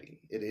reality.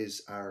 It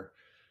is our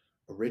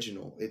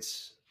original.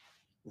 It's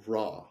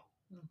raw,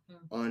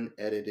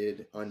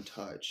 unedited,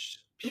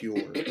 untouched,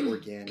 pure,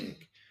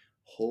 organic,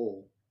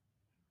 whole.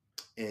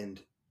 And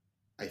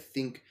I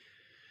think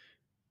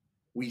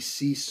we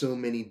see so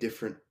many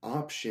different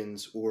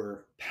options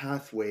or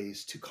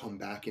pathways to come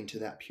back into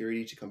that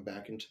purity, to come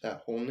back into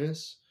that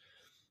wholeness.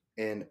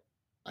 And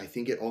I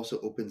think it also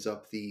opens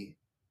up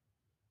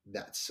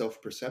that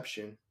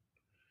self-perception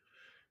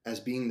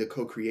as being the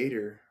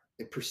co-creator,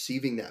 and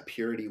perceiving that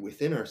purity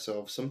within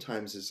ourselves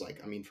sometimes is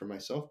like, for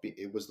myself,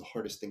 it was the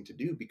hardest thing to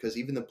do, because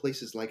even the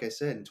places, like I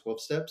said, in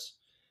 12 steps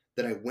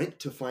that I went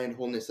to find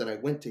wholeness, that I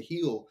went to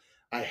heal,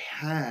 I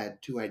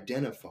had to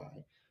identify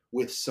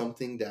with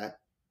something that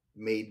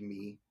made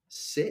me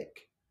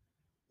sick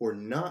or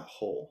not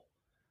whole,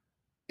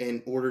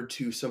 in order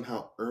to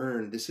somehow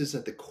earn. This is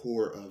at the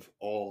core of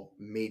all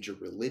major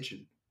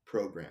religion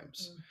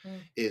programs,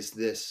 is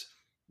this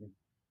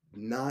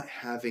not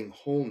having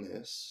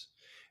wholeness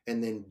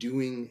and then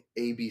doing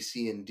A, B,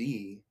 C, and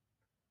D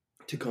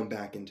to come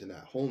back into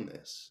that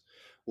wholeness,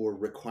 or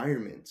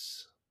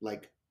requirements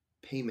like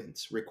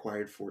payments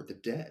required for the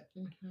debt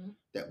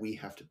that we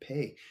have to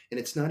pay. And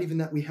it's not even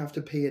that we have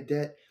to pay a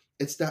debt,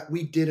 it's that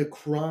we did a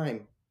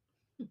crime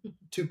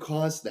to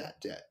cause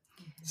that debt.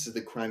 This is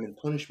the crime and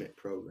punishment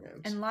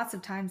programs. And lots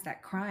of times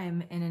that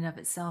crime in and of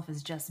itself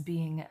is just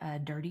being a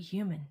dirty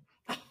human.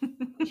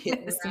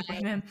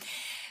 Right.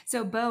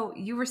 So Bo,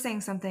 you were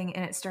saying something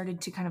and it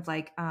started to kind of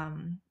like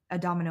a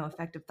domino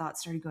effect of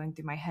thoughts started going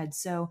through my head.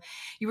 So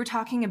you were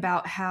talking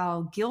about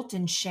how guilt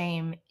and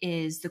shame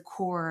is the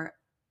core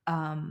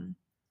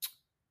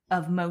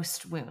of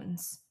most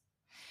wounds.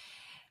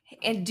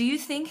 And do you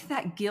think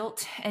that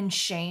guilt and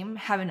shame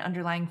have an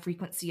underlying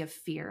frequency of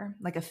fear,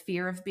 like a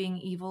fear of being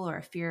evil or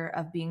a fear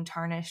of being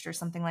tarnished or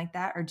something like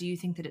that? Or do you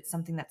think that it's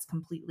something that's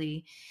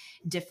completely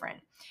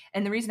different?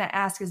 And the reason I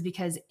ask is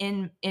because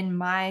in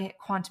my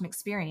quantum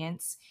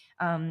experience,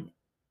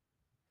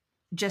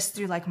 just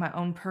through like my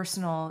own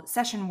personal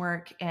session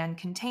work and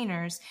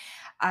containers,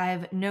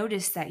 I've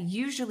noticed that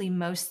usually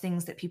most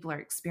things that people are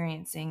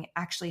experiencing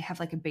actually have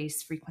like a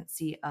base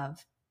frequency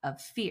of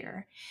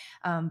fear.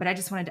 But I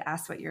just wanted to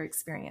ask what your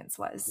experience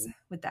was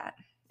with that,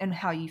 and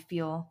how you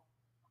feel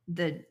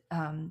that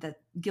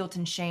guilt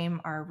and shame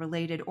are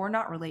related or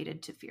not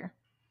related to fear.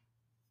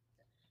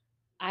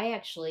 I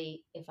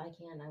actually, if I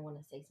can, I want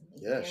to say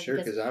something. Yeah, sure.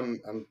 Because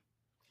I'm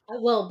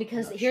well,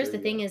 because here's sure the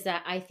thing is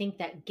that I think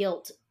that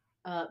guilt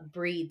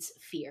breeds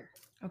fear.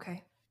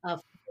 Okay. Of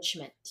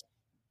punishment,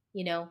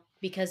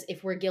 because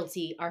if we're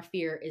guilty, our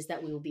fear is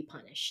that we will be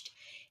punished.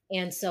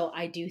 And so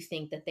I do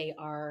think that they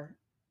are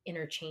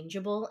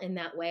interchangeable in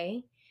that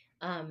way,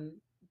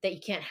 that you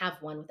can't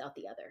have one without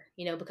the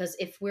other, because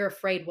if we're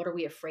afraid, what are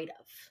we afraid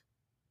of?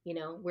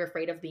 We're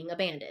afraid of being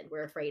abandoned.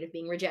 We're afraid of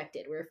being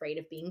rejected. We're afraid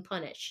of being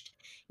punished.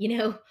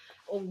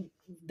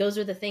 Those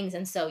are the things.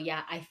 And so,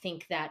 yeah, I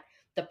think that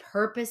the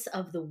purpose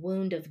of the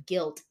wound of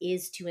guilt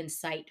is to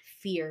incite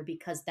fear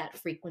because that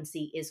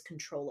frequency is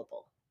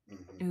controllable.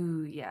 Mm-hmm.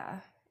 Ooh, yeah,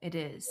 it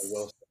is.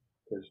 Well,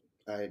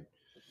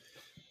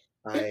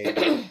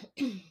 I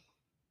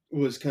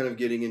was kind of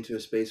getting into a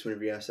space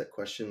whenever you asked that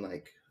question,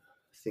 like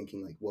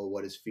thinking like, well,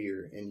 what is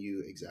fear? And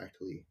you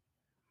exactly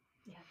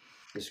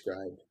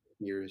described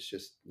fear as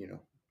just,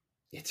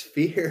 it's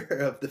fear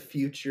of the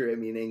future. I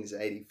mean,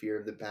 anxiety, fear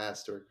of the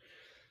past, or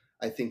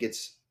I think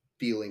it's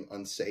feeling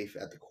unsafe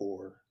at the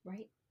core.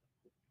 Right.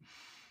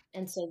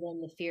 And so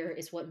then the fear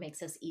is what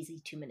makes us easy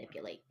to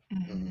manipulate.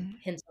 Mm-hmm.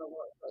 Hence our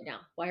world right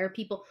now. Why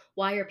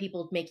are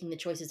people making the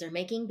choices they're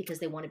making? Because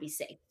they want to be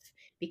safe,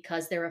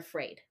 because they're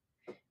afraid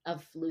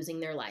of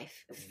losing their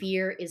life.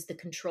 Fear is the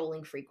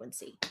controlling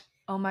frequency.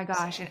 Oh my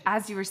gosh. And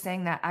as you were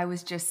saying that, I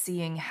was just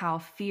seeing how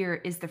fear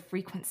is the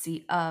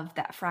frequency of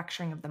that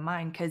fracturing of the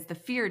mind, because the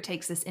fear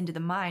takes us into the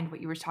mind,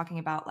 what you were talking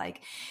about,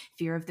 like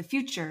fear of the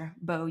future,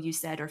 Bo, you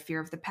said, or fear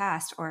of the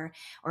past, or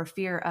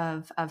fear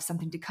of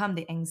something to come,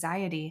 the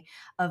anxiety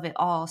of it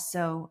all.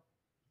 So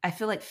I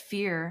feel like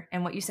fear,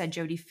 and what you said,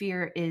 Jody,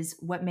 fear is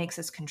what makes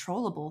us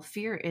controllable.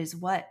 Fear is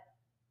what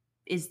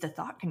is the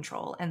thought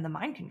control and the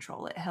mind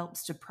control. It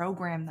helps to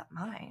program that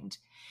mind,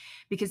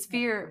 because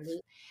fear...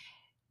 Absolutely.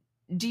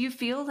 Do you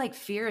feel like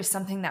fear is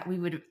something that we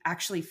would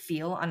actually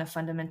feel on a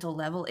fundamental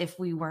level if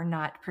we were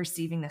not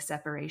perceiving the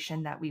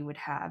separation that we would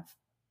have,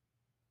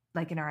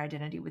 like in our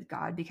identity with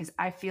God? Because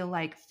I feel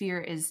like fear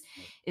is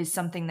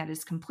something that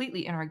is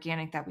completely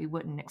inorganic, that we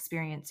wouldn't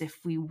experience if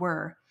we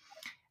were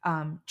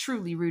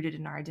truly rooted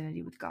in our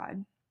identity with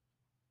God.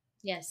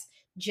 Yes.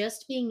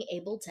 Just being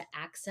able to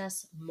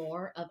access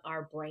more of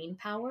our brain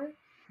power,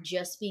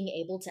 just being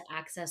able to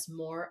access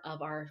more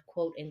of our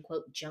quote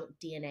unquote junk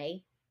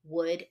DNA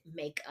would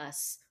make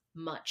us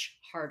much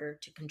harder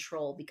to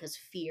control, because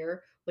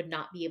fear would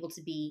not be able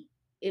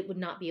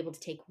to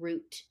take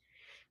root,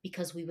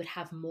 because we would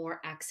have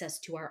more access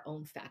to our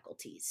own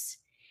faculties.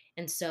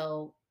 And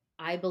so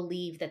I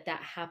believe that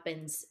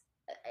happens,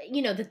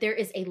 that there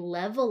is a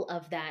level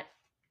of that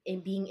in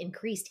being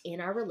increased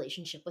in our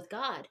relationship with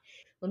God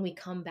when we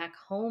come back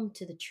home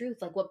to the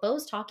truth. Like what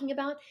Bo's talking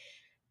about,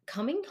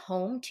 coming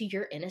home to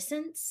your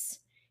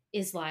innocence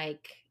is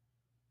like,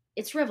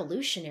 it's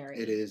revolutionary.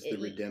 It is the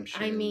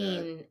redemption. I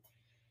mean,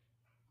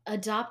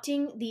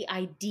 adopting the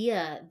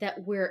idea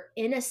that we're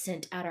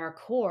innocent at our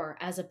core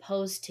as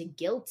opposed to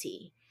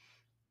guilty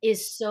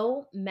is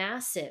so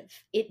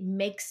massive. It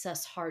makes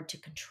us hard to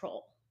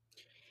control.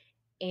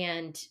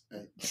 And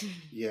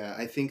yeah,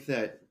 I think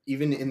that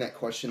even in that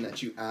question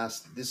that you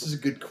asked, this is a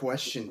good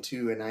question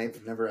too. And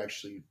I've never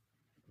actually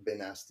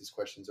been asked these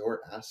questions or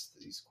asked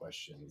these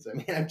questions. I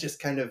mean, I've just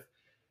kind of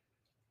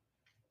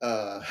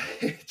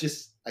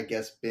just, I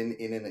guess, been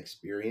in an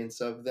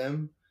experience of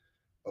them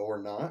or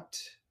not.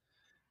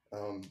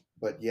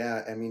 But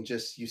yeah, I mean,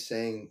 just you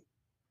saying,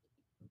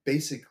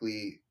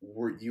 basically,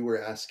 you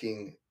were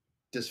asking,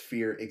 does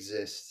fear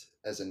exist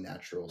as a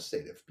natural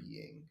state of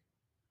being?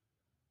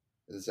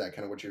 Is that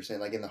kind of what you're saying?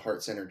 Like in the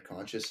heart-centered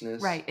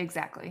consciousness? Right,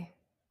 exactly.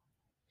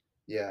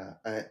 Yeah.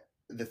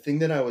 The thing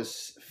that I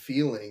was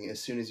feeling as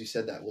soon as you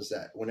said that was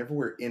that whenever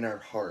we're in our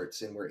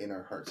hearts and we're in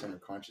our heart-centered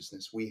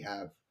consciousness, we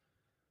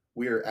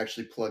are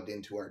actually plugged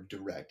into our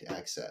direct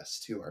access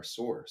to our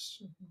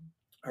source,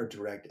 our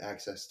direct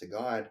access to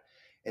God.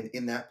 And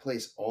in that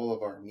place, all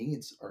of our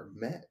needs are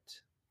met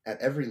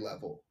at every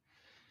level.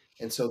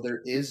 And so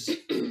there is,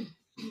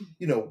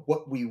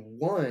 what we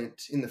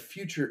want in the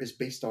future is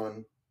based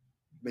on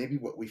maybe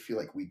what we feel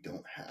like we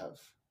don't have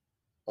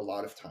a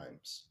lot of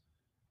times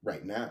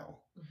right now.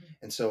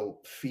 And so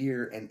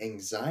fear and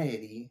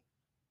anxiety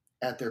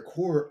at their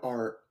core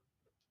are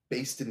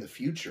based in the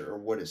future or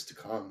what is to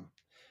come,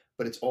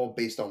 but it's all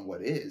based on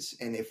what is.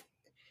 And if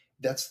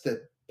that's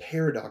the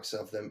paradox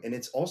of them, and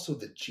it's also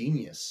the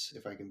genius,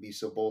 if I can be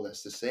so bold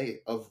as to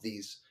say, of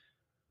these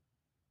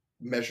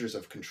measures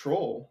of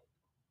control,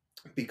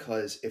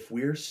 because if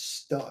we're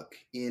stuck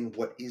in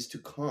what is to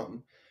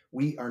come,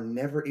 we are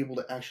never able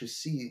to actually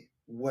see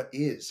what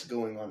is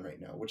going on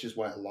right now, which is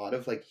why a lot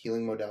of like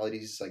healing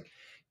modalities, like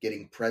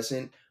getting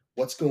present,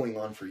 what's going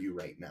on for you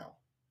right now.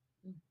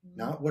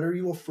 Not what are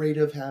you afraid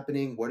of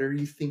happening, what are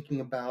you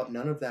thinking about,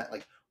 none of that.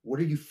 Like, what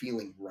are you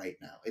feeling right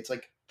now? It's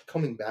like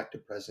coming back to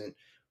present.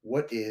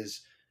 What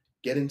is,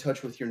 get in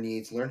touch with your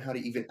needs, learn how to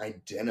even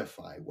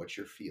identify what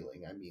you're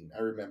feeling. I mean,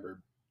 I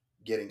remember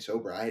getting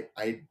sober,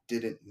 I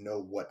didn't know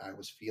what I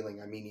was feeling.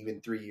 I mean,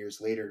 even 3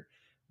 years later,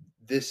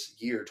 this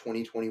year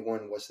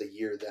 2021 was the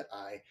year that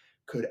I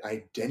could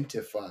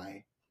identify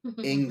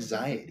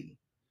anxiety.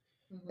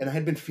 And I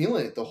had been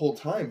feeling it the whole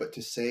time, but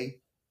to say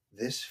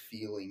this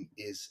feeling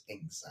is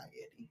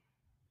anxiety,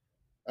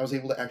 I was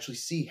able to actually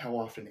see how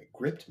often it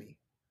gripped me.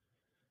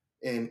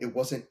 And it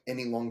wasn't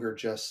any longer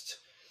just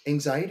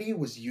anxiety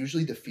was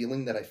usually the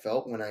feeling that I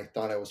felt when I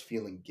thought I was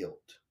feeling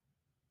guilt,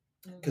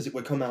 because it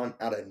would come out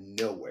of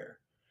nowhere,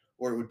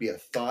 or it would be a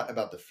thought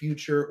about the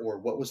future or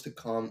what was to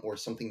come or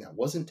something that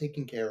wasn't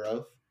taken care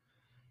of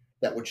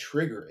that would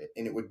trigger it,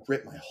 and it would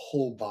grip my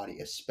whole body,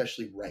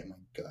 especially right in my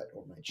gut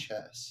or my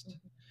chest.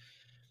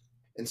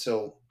 And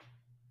so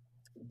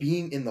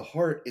being in the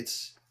heart,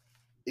 it's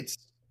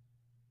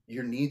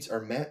your needs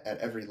are met at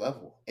every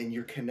level, and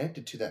you're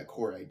connected to that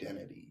core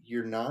identity.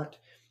 You're not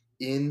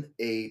in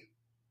a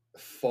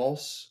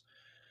false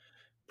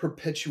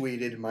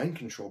perpetuated mind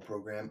control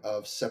program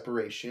of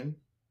separation,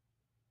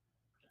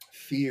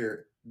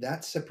 fear.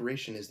 That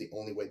separation is the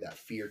only way that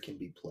fear can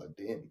be plugged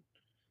in,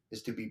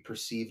 is to be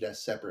perceived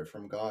as separate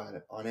from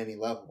God on any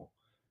level,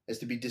 is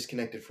to be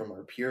disconnected from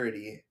our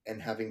purity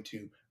and having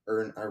to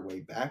earn our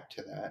way back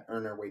to that,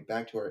 earn our way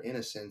back to our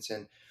innocence.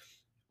 And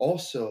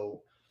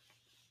also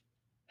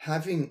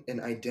having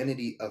an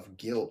identity of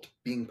guilt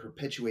being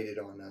perpetuated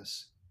on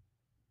us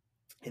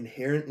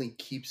inherently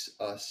keeps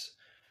us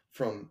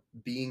from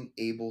being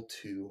able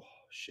to,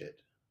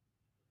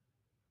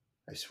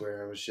 I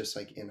swear I was just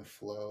like in a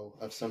flow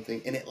of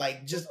something, and it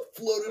like just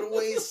floated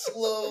away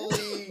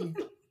slowly.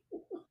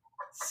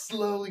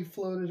 Slowly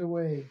floated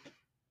away.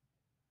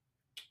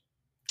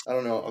 I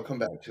don't know. I'll come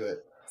back to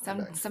it.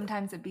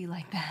 Sometimes it'd be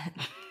like that.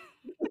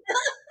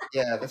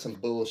 Yeah, that's some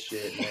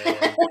bullshit,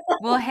 man.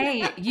 Well,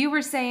 hey, you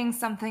were saying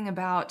something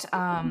about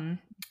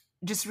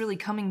just really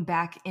coming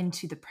back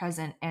into the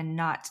present and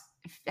not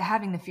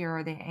having the fear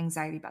or the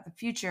anxiety about the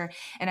future.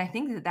 And I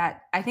think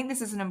I think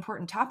this is an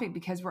important topic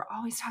because we're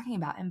always talking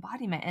about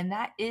embodiment, and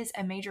that is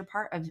a major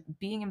part of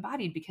being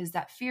embodied, because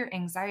that fear,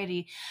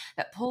 anxiety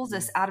that pulls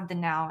us out of the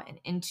now and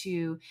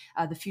into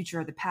the future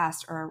or the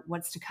past or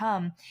what's to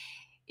come,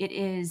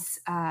 it's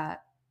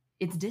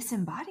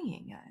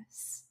disembodying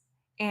us.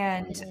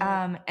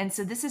 And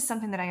so this is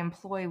something that I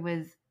employ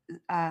with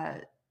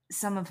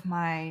some of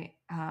my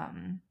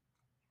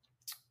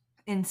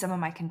in some of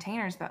my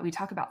containers, but we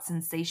talk about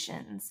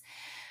sensations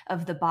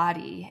of the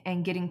body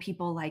and getting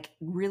people like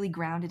really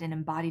grounded and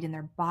embodied in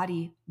their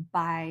body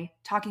by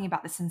talking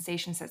about the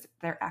sensations that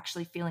they're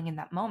actually feeling in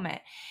that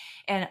moment.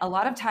 And a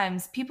lot of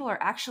times people are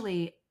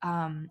actually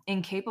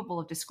incapable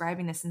of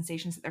describing the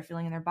sensations that they're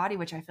feeling in their body,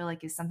 which I feel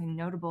like is something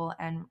notable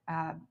and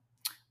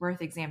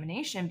worth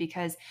examination,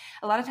 because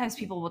a lot of times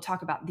people will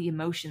talk about the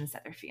emotions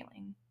that they're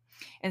feeling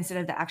instead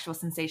of the actual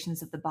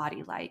sensations of the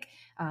body, like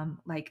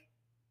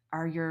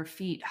are your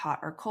feet hot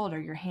or cold?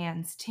 Are your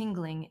hands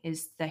tingling?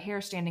 Is the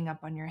hair standing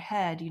up on your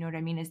head? You know what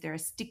I mean? Is there a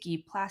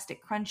sticky, plastic,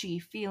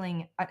 crunchy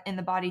feeling in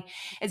the body?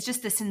 It's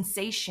just the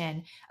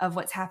sensation of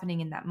what's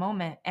happening in that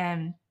moment.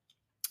 And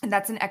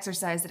that's an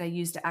exercise that I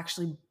use to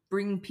actually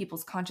bring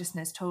people's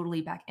consciousness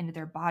totally back into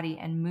their body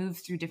and move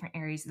through different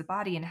areas of the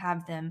body and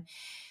have them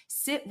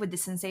sit with the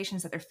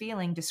sensations that they're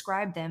feeling,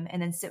 describe them,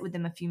 and then sit with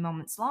them a few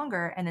moments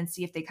longer and then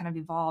see if they kind of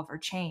evolve or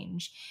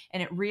change.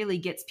 And it really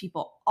gets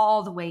people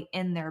all the way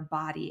in their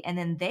body. And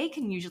then they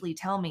can usually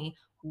tell me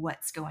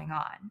what's going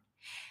on.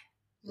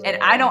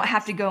 And I don't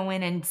have to go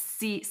in and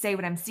say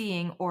what I'm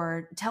seeing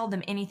or tell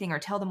them anything or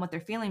tell them what they're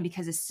feeling,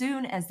 because as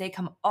soon as they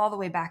come all the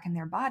way back in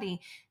their body,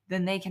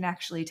 then they can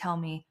actually tell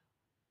me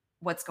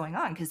what's going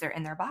on because they're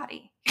in their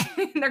body.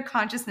 Their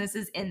consciousness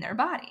is in their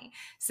body.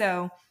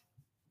 So,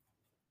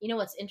 you know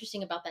what's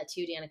interesting about that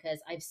too, Danica,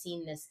 is I've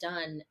seen this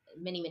done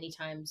many, many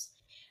times.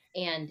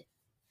 And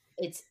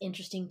it's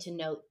interesting to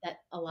note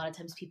that a lot of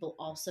times people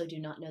also do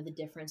not know the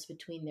difference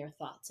between their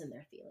thoughts and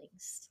their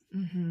feelings.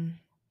 Mm-hmm.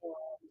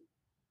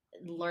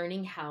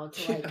 Learning how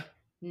to like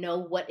know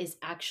what is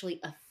actually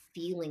a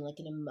feeling, like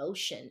an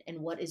emotion, and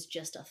what is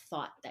just a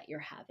thought that you're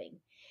having.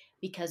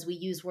 Because we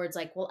use words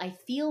like, well, I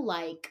feel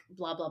like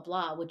blah, blah,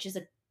 blah, which is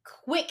a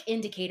quick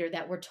indicator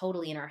that we're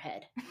totally in our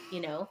head. You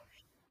know,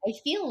 I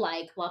feel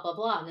like blah, blah,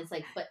 blah. And it's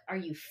like, but are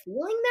you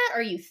feeling that? Or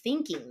are you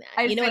thinking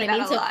that? You know what I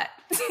mean? So lot.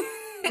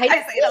 I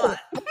say it a lot.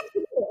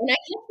 And I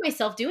catch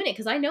myself doing it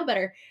because I know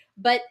better.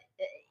 But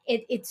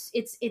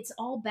it's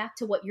all back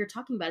to what you're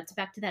talking about. It's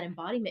back to that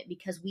embodiment,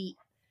 because we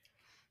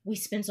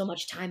spend so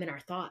much time in our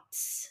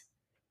thoughts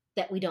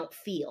that we don't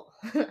feel.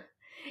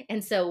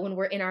 And so when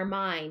we're in our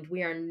mind,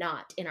 we are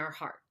not in our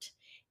heart.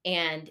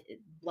 And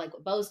like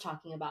what Bo's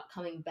talking about,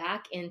 coming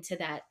back into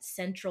that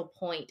central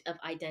point of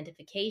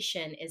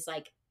identification is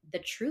like the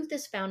truth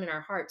is found in our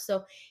heart.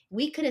 So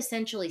we could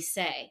essentially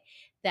say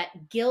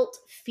that guilt,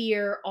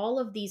 fear, all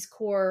of these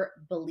core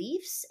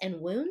beliefs and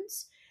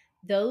wounds,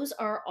 those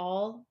are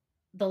all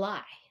the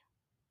lie,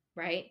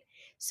 right?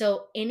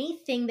 So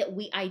anything that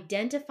we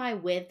identify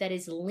with that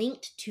is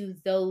linked to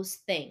those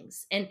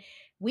things, and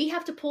we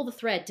have to pull the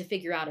thread to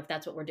figure out if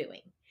that's what we're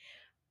doing.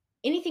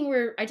 Anything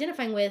we're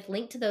identifying with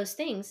linked to those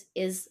things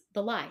is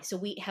the lie. So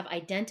we have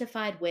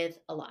identified with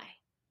a lie.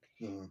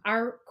 Mm.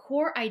 Our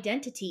core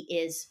identity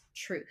is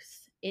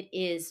truth. It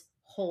is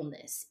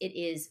wholeness. It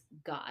is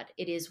God.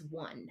 It is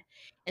one.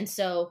 And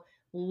so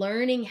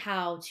learning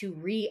how to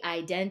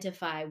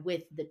re-identify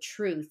with the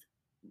truth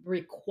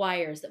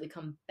requires that we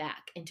come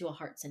back into a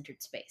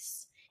heart-centered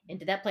space,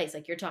 into that place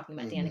like you're talking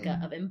about,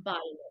 Danica, of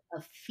embodiment,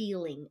 of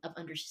feeling, of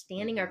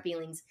understanding our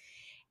feelings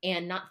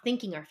and not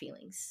thinking our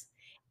feelings.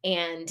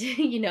 And,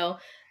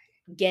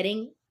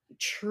 getting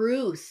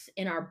truth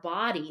in our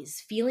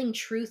bodies, feeling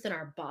truth in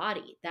our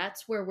body.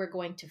 That's where we're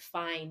going to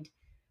find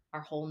our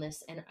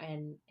wholeness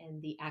and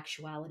the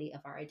actuality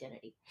of our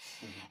identity.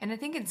 And I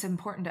think it's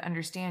important to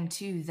understand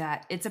too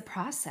that it's a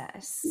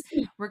process.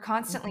 We're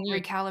constantly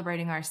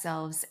recalibrating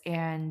ourselves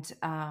and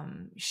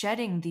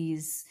shedding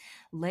these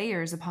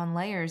layers upon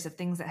layers of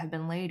things that have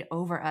been laid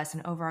over us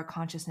and over our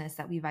consciousness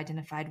that we've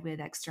identified with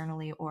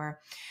externally, or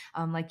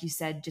like you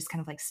said, just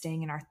kind of like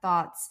staying in our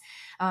thoughts.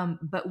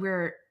 But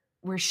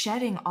we're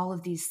shedding all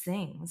of these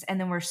things,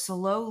 and then we're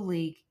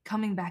slowly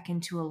coming back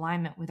into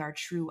alignment with our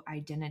true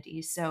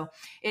identity. So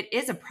it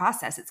is a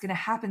process. It's going to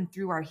happen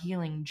through our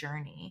healing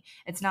journey.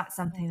 It's not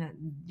something that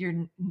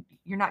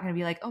you're not going to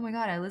be like, oh my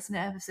God, I listened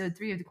to episode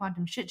 3 of the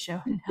Quantum Shit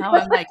Show, and now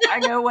I'm like, I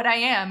know what I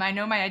am. I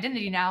know my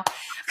identity now.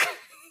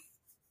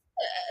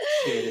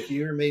 Shit, if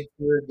you were made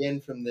pure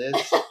again from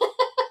this,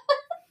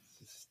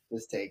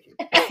 just take it.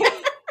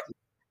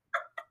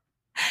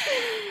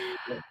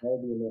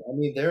 I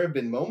mean, there have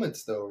been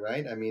moments though,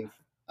 right? I mean,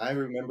 I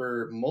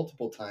remember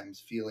multiple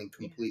times feeling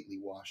completely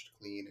washed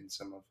clean in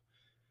some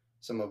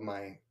of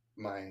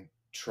my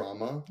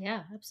trauma,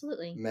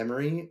 absolutely,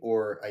 memory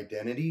or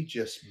identity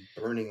just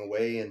burning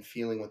away, and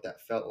feeling what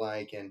that felt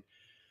like, and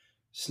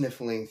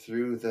sniffling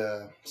through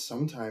the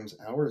sometimes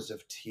hours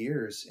of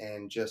tears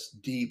and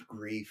just deep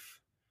grief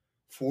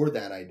for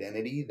that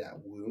identity, that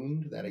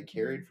wound that I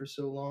carried for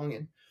so long.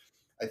 And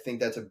I think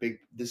that's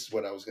this is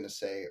what I was going to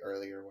say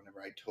earlier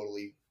whenever I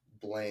totally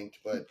blanked,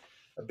 but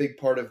a big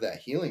part of that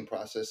healing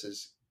process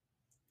is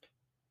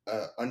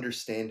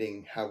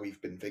understanding how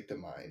we've been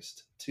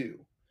victimized too,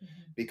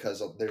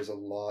 because there's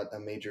a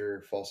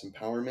major false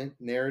empowerment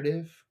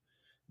narrative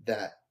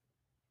that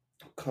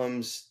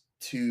comes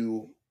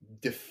to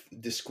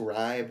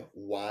describe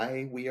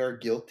why we are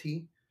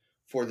guilty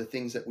for the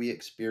things that we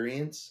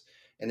experience.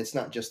 And it's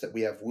not just that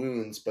we have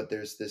wounds, but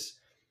there's this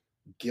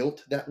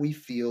guilt that we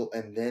feel,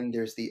 and then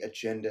there's the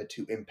agenda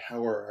to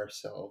empower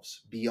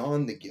ourselves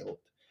beyond the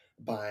guilt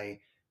by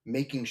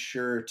making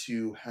sure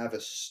to have a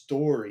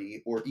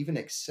story, or even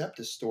accept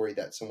a story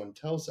that someone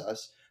tells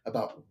us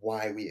about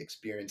why we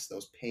experience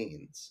those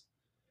pains,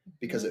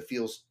 because it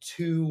feels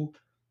too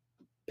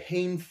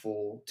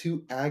painful,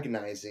 too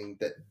agonizing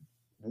that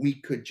we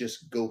could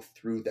just go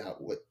through that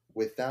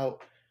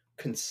without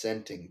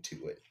consenting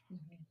to it.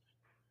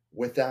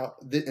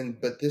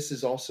 But this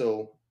is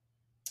also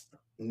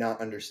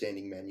not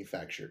understanding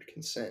manufactured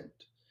consent,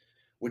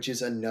 which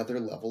is another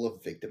level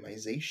of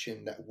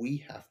victimization that we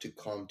have to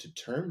come to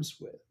terms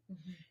with.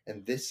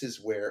 And this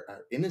is where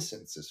our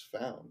innocence is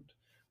found,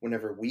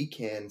 whenever we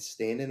can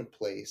stand in a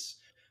place,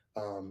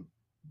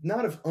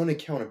 not of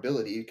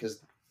unaccountability,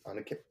 because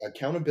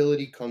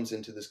accountability comes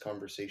into this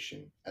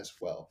conversation as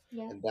well,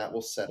 and that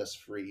will set us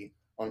free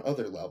on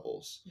other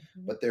levels.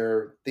 But there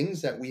are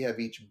things that we have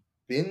each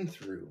been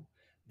through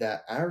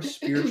that our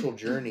spiritual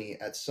journey,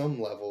 at some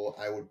level,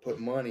 I would put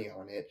money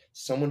on it,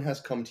 someone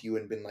has come to you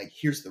and been like,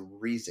 here's the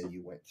reason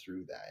you went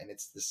through that. And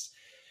it's this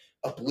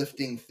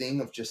uplifting thing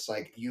of just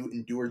like, you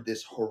endured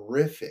this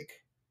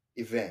horrific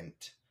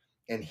event,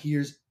 and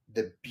here's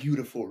the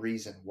beautiful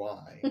reason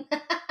why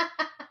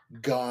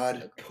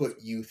God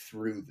put you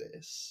through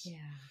this.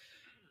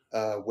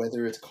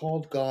 Whether it's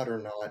called God or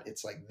not,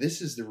 it's like,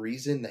 this is the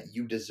reason that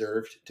you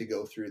deserved to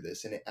go through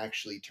this. And it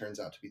actually turns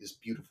out to be this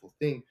beautiful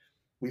thing.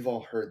 We've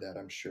all heard that,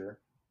 I'm sure.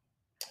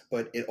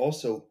 But it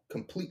also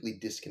completely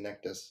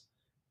disconnects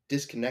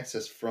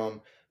us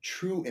from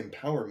true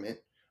empowerment,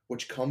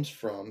 which comes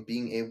from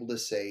being able to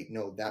say,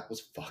 no, that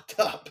was fucked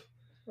up.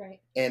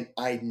 Right. And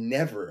I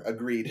never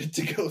agreed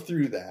to go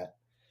through that.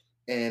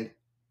 And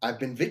I've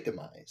been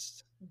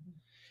victimized.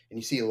 And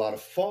you see a lot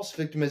of false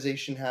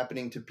victimization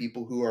happening to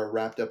people who are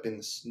wrapped up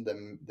in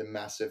the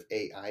massive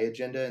AI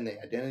agenda and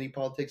the identity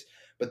politics.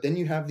 But then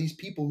you have these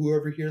people who are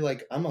over here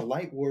like, I'm a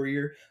light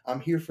warrior. I'm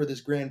here for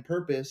this grand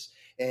purpose.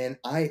 And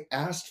I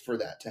asked for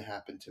that to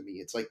happen to me.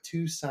 It's like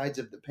two sides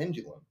of the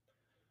pendulum.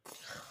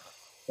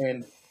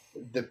 And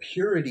the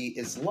purity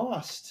is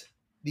lost.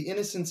 The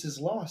innocence is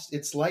lost.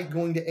 It's like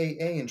going to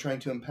AA and trying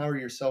to empower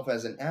yourself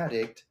as an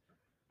addict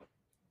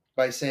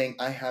by saying,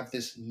 I have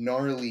this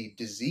gnarly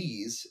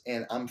disease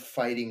and I'm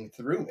fighting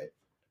through it.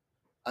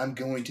 I'm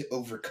going to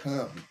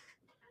overcome.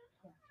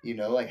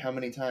 Like, how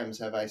many times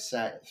have I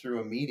sat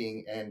through a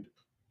meeting and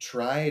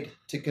tried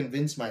to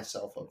convince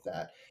myself of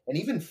that, and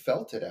even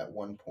felt it at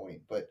one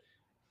point, but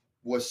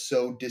was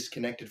so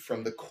disconnected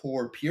from the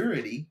core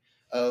purity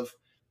of,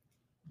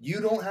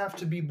 you don't have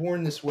to be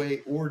born this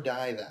way or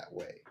die that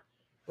way,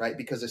 right?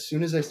 Because as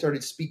soon as I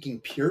started speaking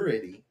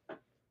purity,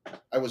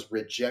 I was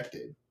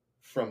rejected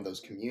from those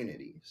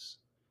communities,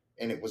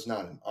 and it was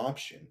not an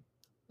option.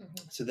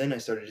 So then I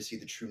started to see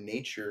the true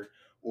nature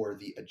or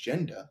the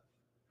agenda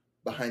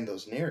behind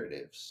those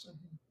narratives,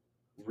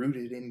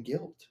 rooted in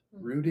guilt,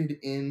 rooted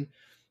in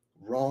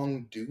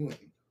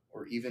wrongdoing,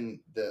 or even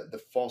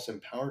the false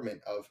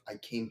empowerment of, I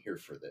came here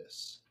for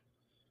this.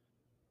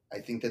 I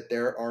think that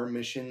there are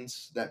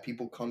missions that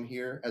people come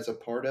here as a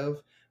part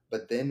of,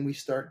 but then we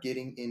start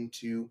getting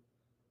into,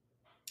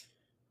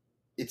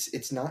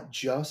 it's not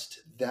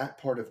just that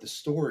part of the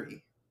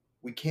story.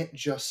 We can't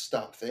just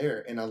stop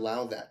there and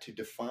allow that to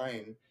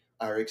define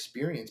our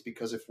experience,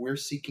 because if we're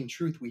seeking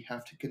truth, we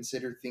have to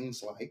consider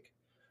things like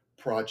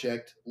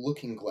Project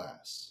Looking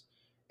Glass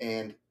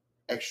and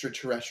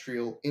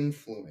extraterrestrial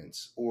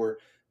influence or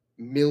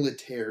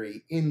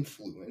military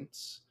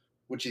influence,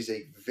 which is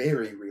a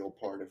very real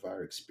part of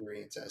our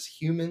experience as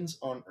humans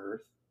on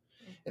Earth.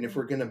 And if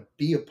we're going to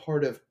be a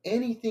part of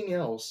anything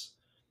else,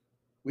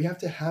 we have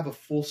to have a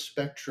full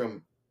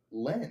spectrum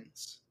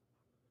lens.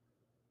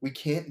 We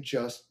can't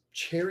just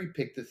cherry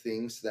pick the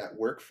things that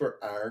work for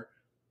our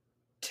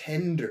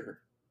tender,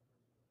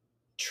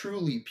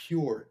 truly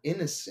pure,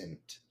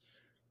 innocent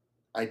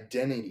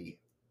identity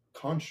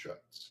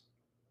constructs.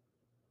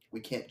 We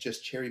can't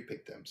just cherry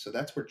pick them. So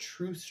that's where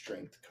true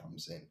strength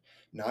comes in,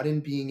 not in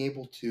being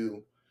able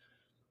to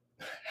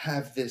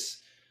have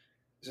this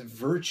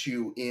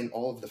virtue in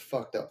all of the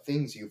fucked up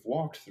things you've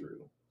walked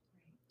through.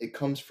 It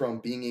comes from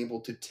being able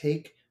to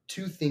take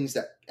two things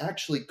that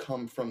actually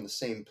come from the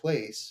same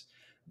place,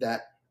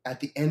 that at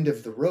the end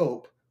of the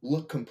rope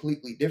look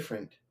completely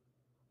different,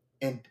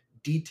 and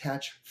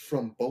detach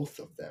from both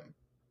of them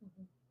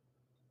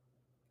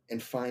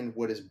and find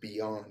what is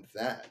beyond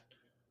that.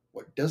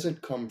 What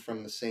doesn't come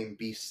from the same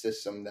beast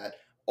system that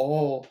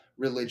all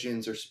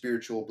religions or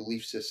spiritual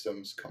belief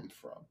systems come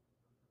from.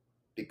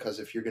 Because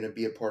if you're going to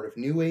be a part of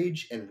New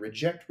Age and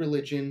reject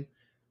religion,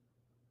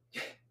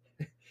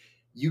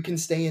 you can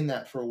stay in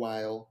that for a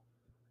while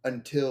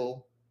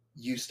until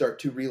you start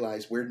to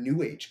realize where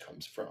New Age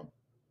comes from.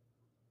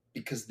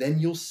 Because then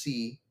you'll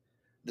see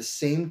the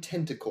same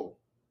tentacle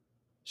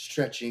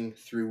stretching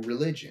through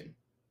religion.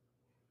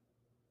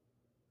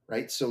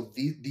 Right? So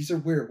these are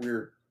where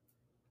we're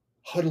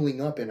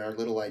huddling up in our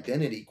little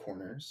identity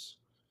corners.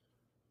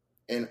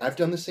 And I've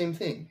done the same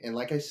thing. And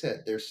like I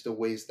said, there's still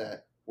ways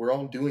that we're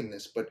all doing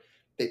this, but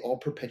they all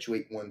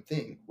perpetuate one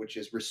thing, which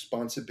is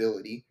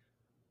responsibility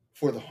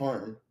for the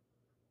harm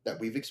that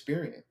we've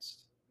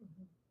experienced.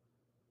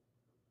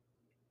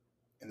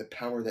 And the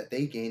power that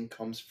they gain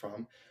comes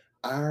from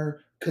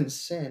our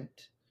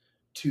consent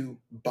to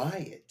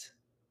buy it,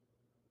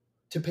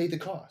 to pay the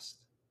cost,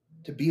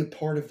 to be a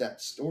part of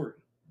that story.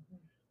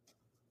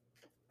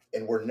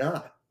 And we're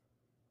not.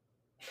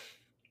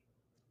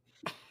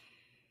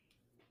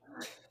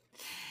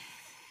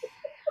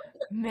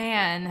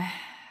 Man,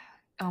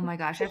 oh my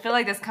gosh, I feel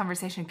like this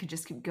conversation could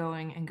just keep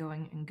going and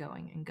going and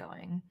going and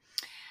going.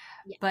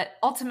 Yeah. But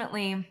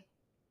ultimately,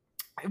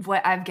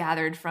 what I've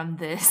gathered from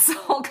this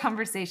whole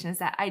conversation is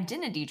that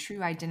identity,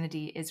 true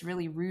identity, is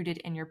really rooted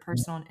in your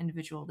personal and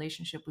individual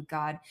relationship with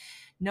God.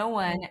 No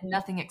one,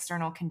 nothing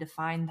external can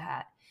define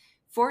that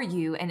for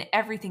you. And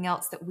everything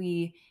else that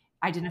we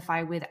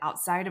identify with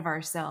outside of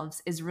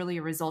ourselves is really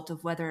a result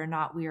of whether or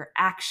not we are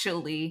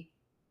actually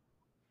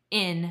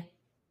in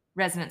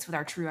resonance with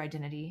our true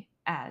identity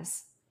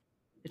as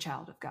the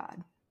child of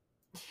God.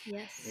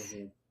 Yes.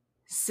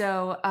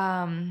 So,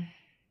 oh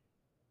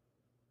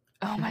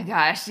my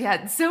gosh.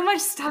 Yeah. So much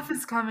stuff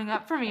is coming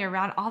up for me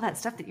around all that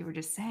stuff that you were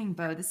just saying,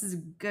 Bo. This is a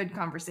good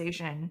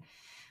conversation.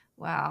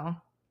 Wow.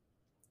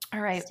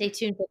 All right. Stay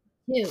tuned for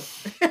 2.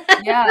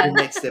 Yeah.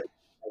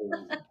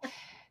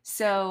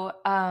 So,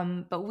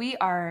 but we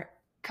are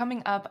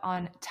coming up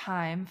on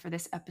time for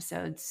this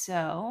episode.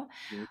 So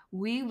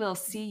we will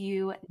see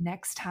you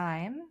next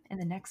time in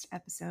the next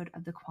episode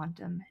of the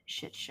Quantum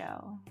Shit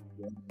Show.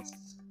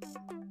 Yes.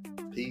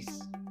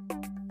 Peace.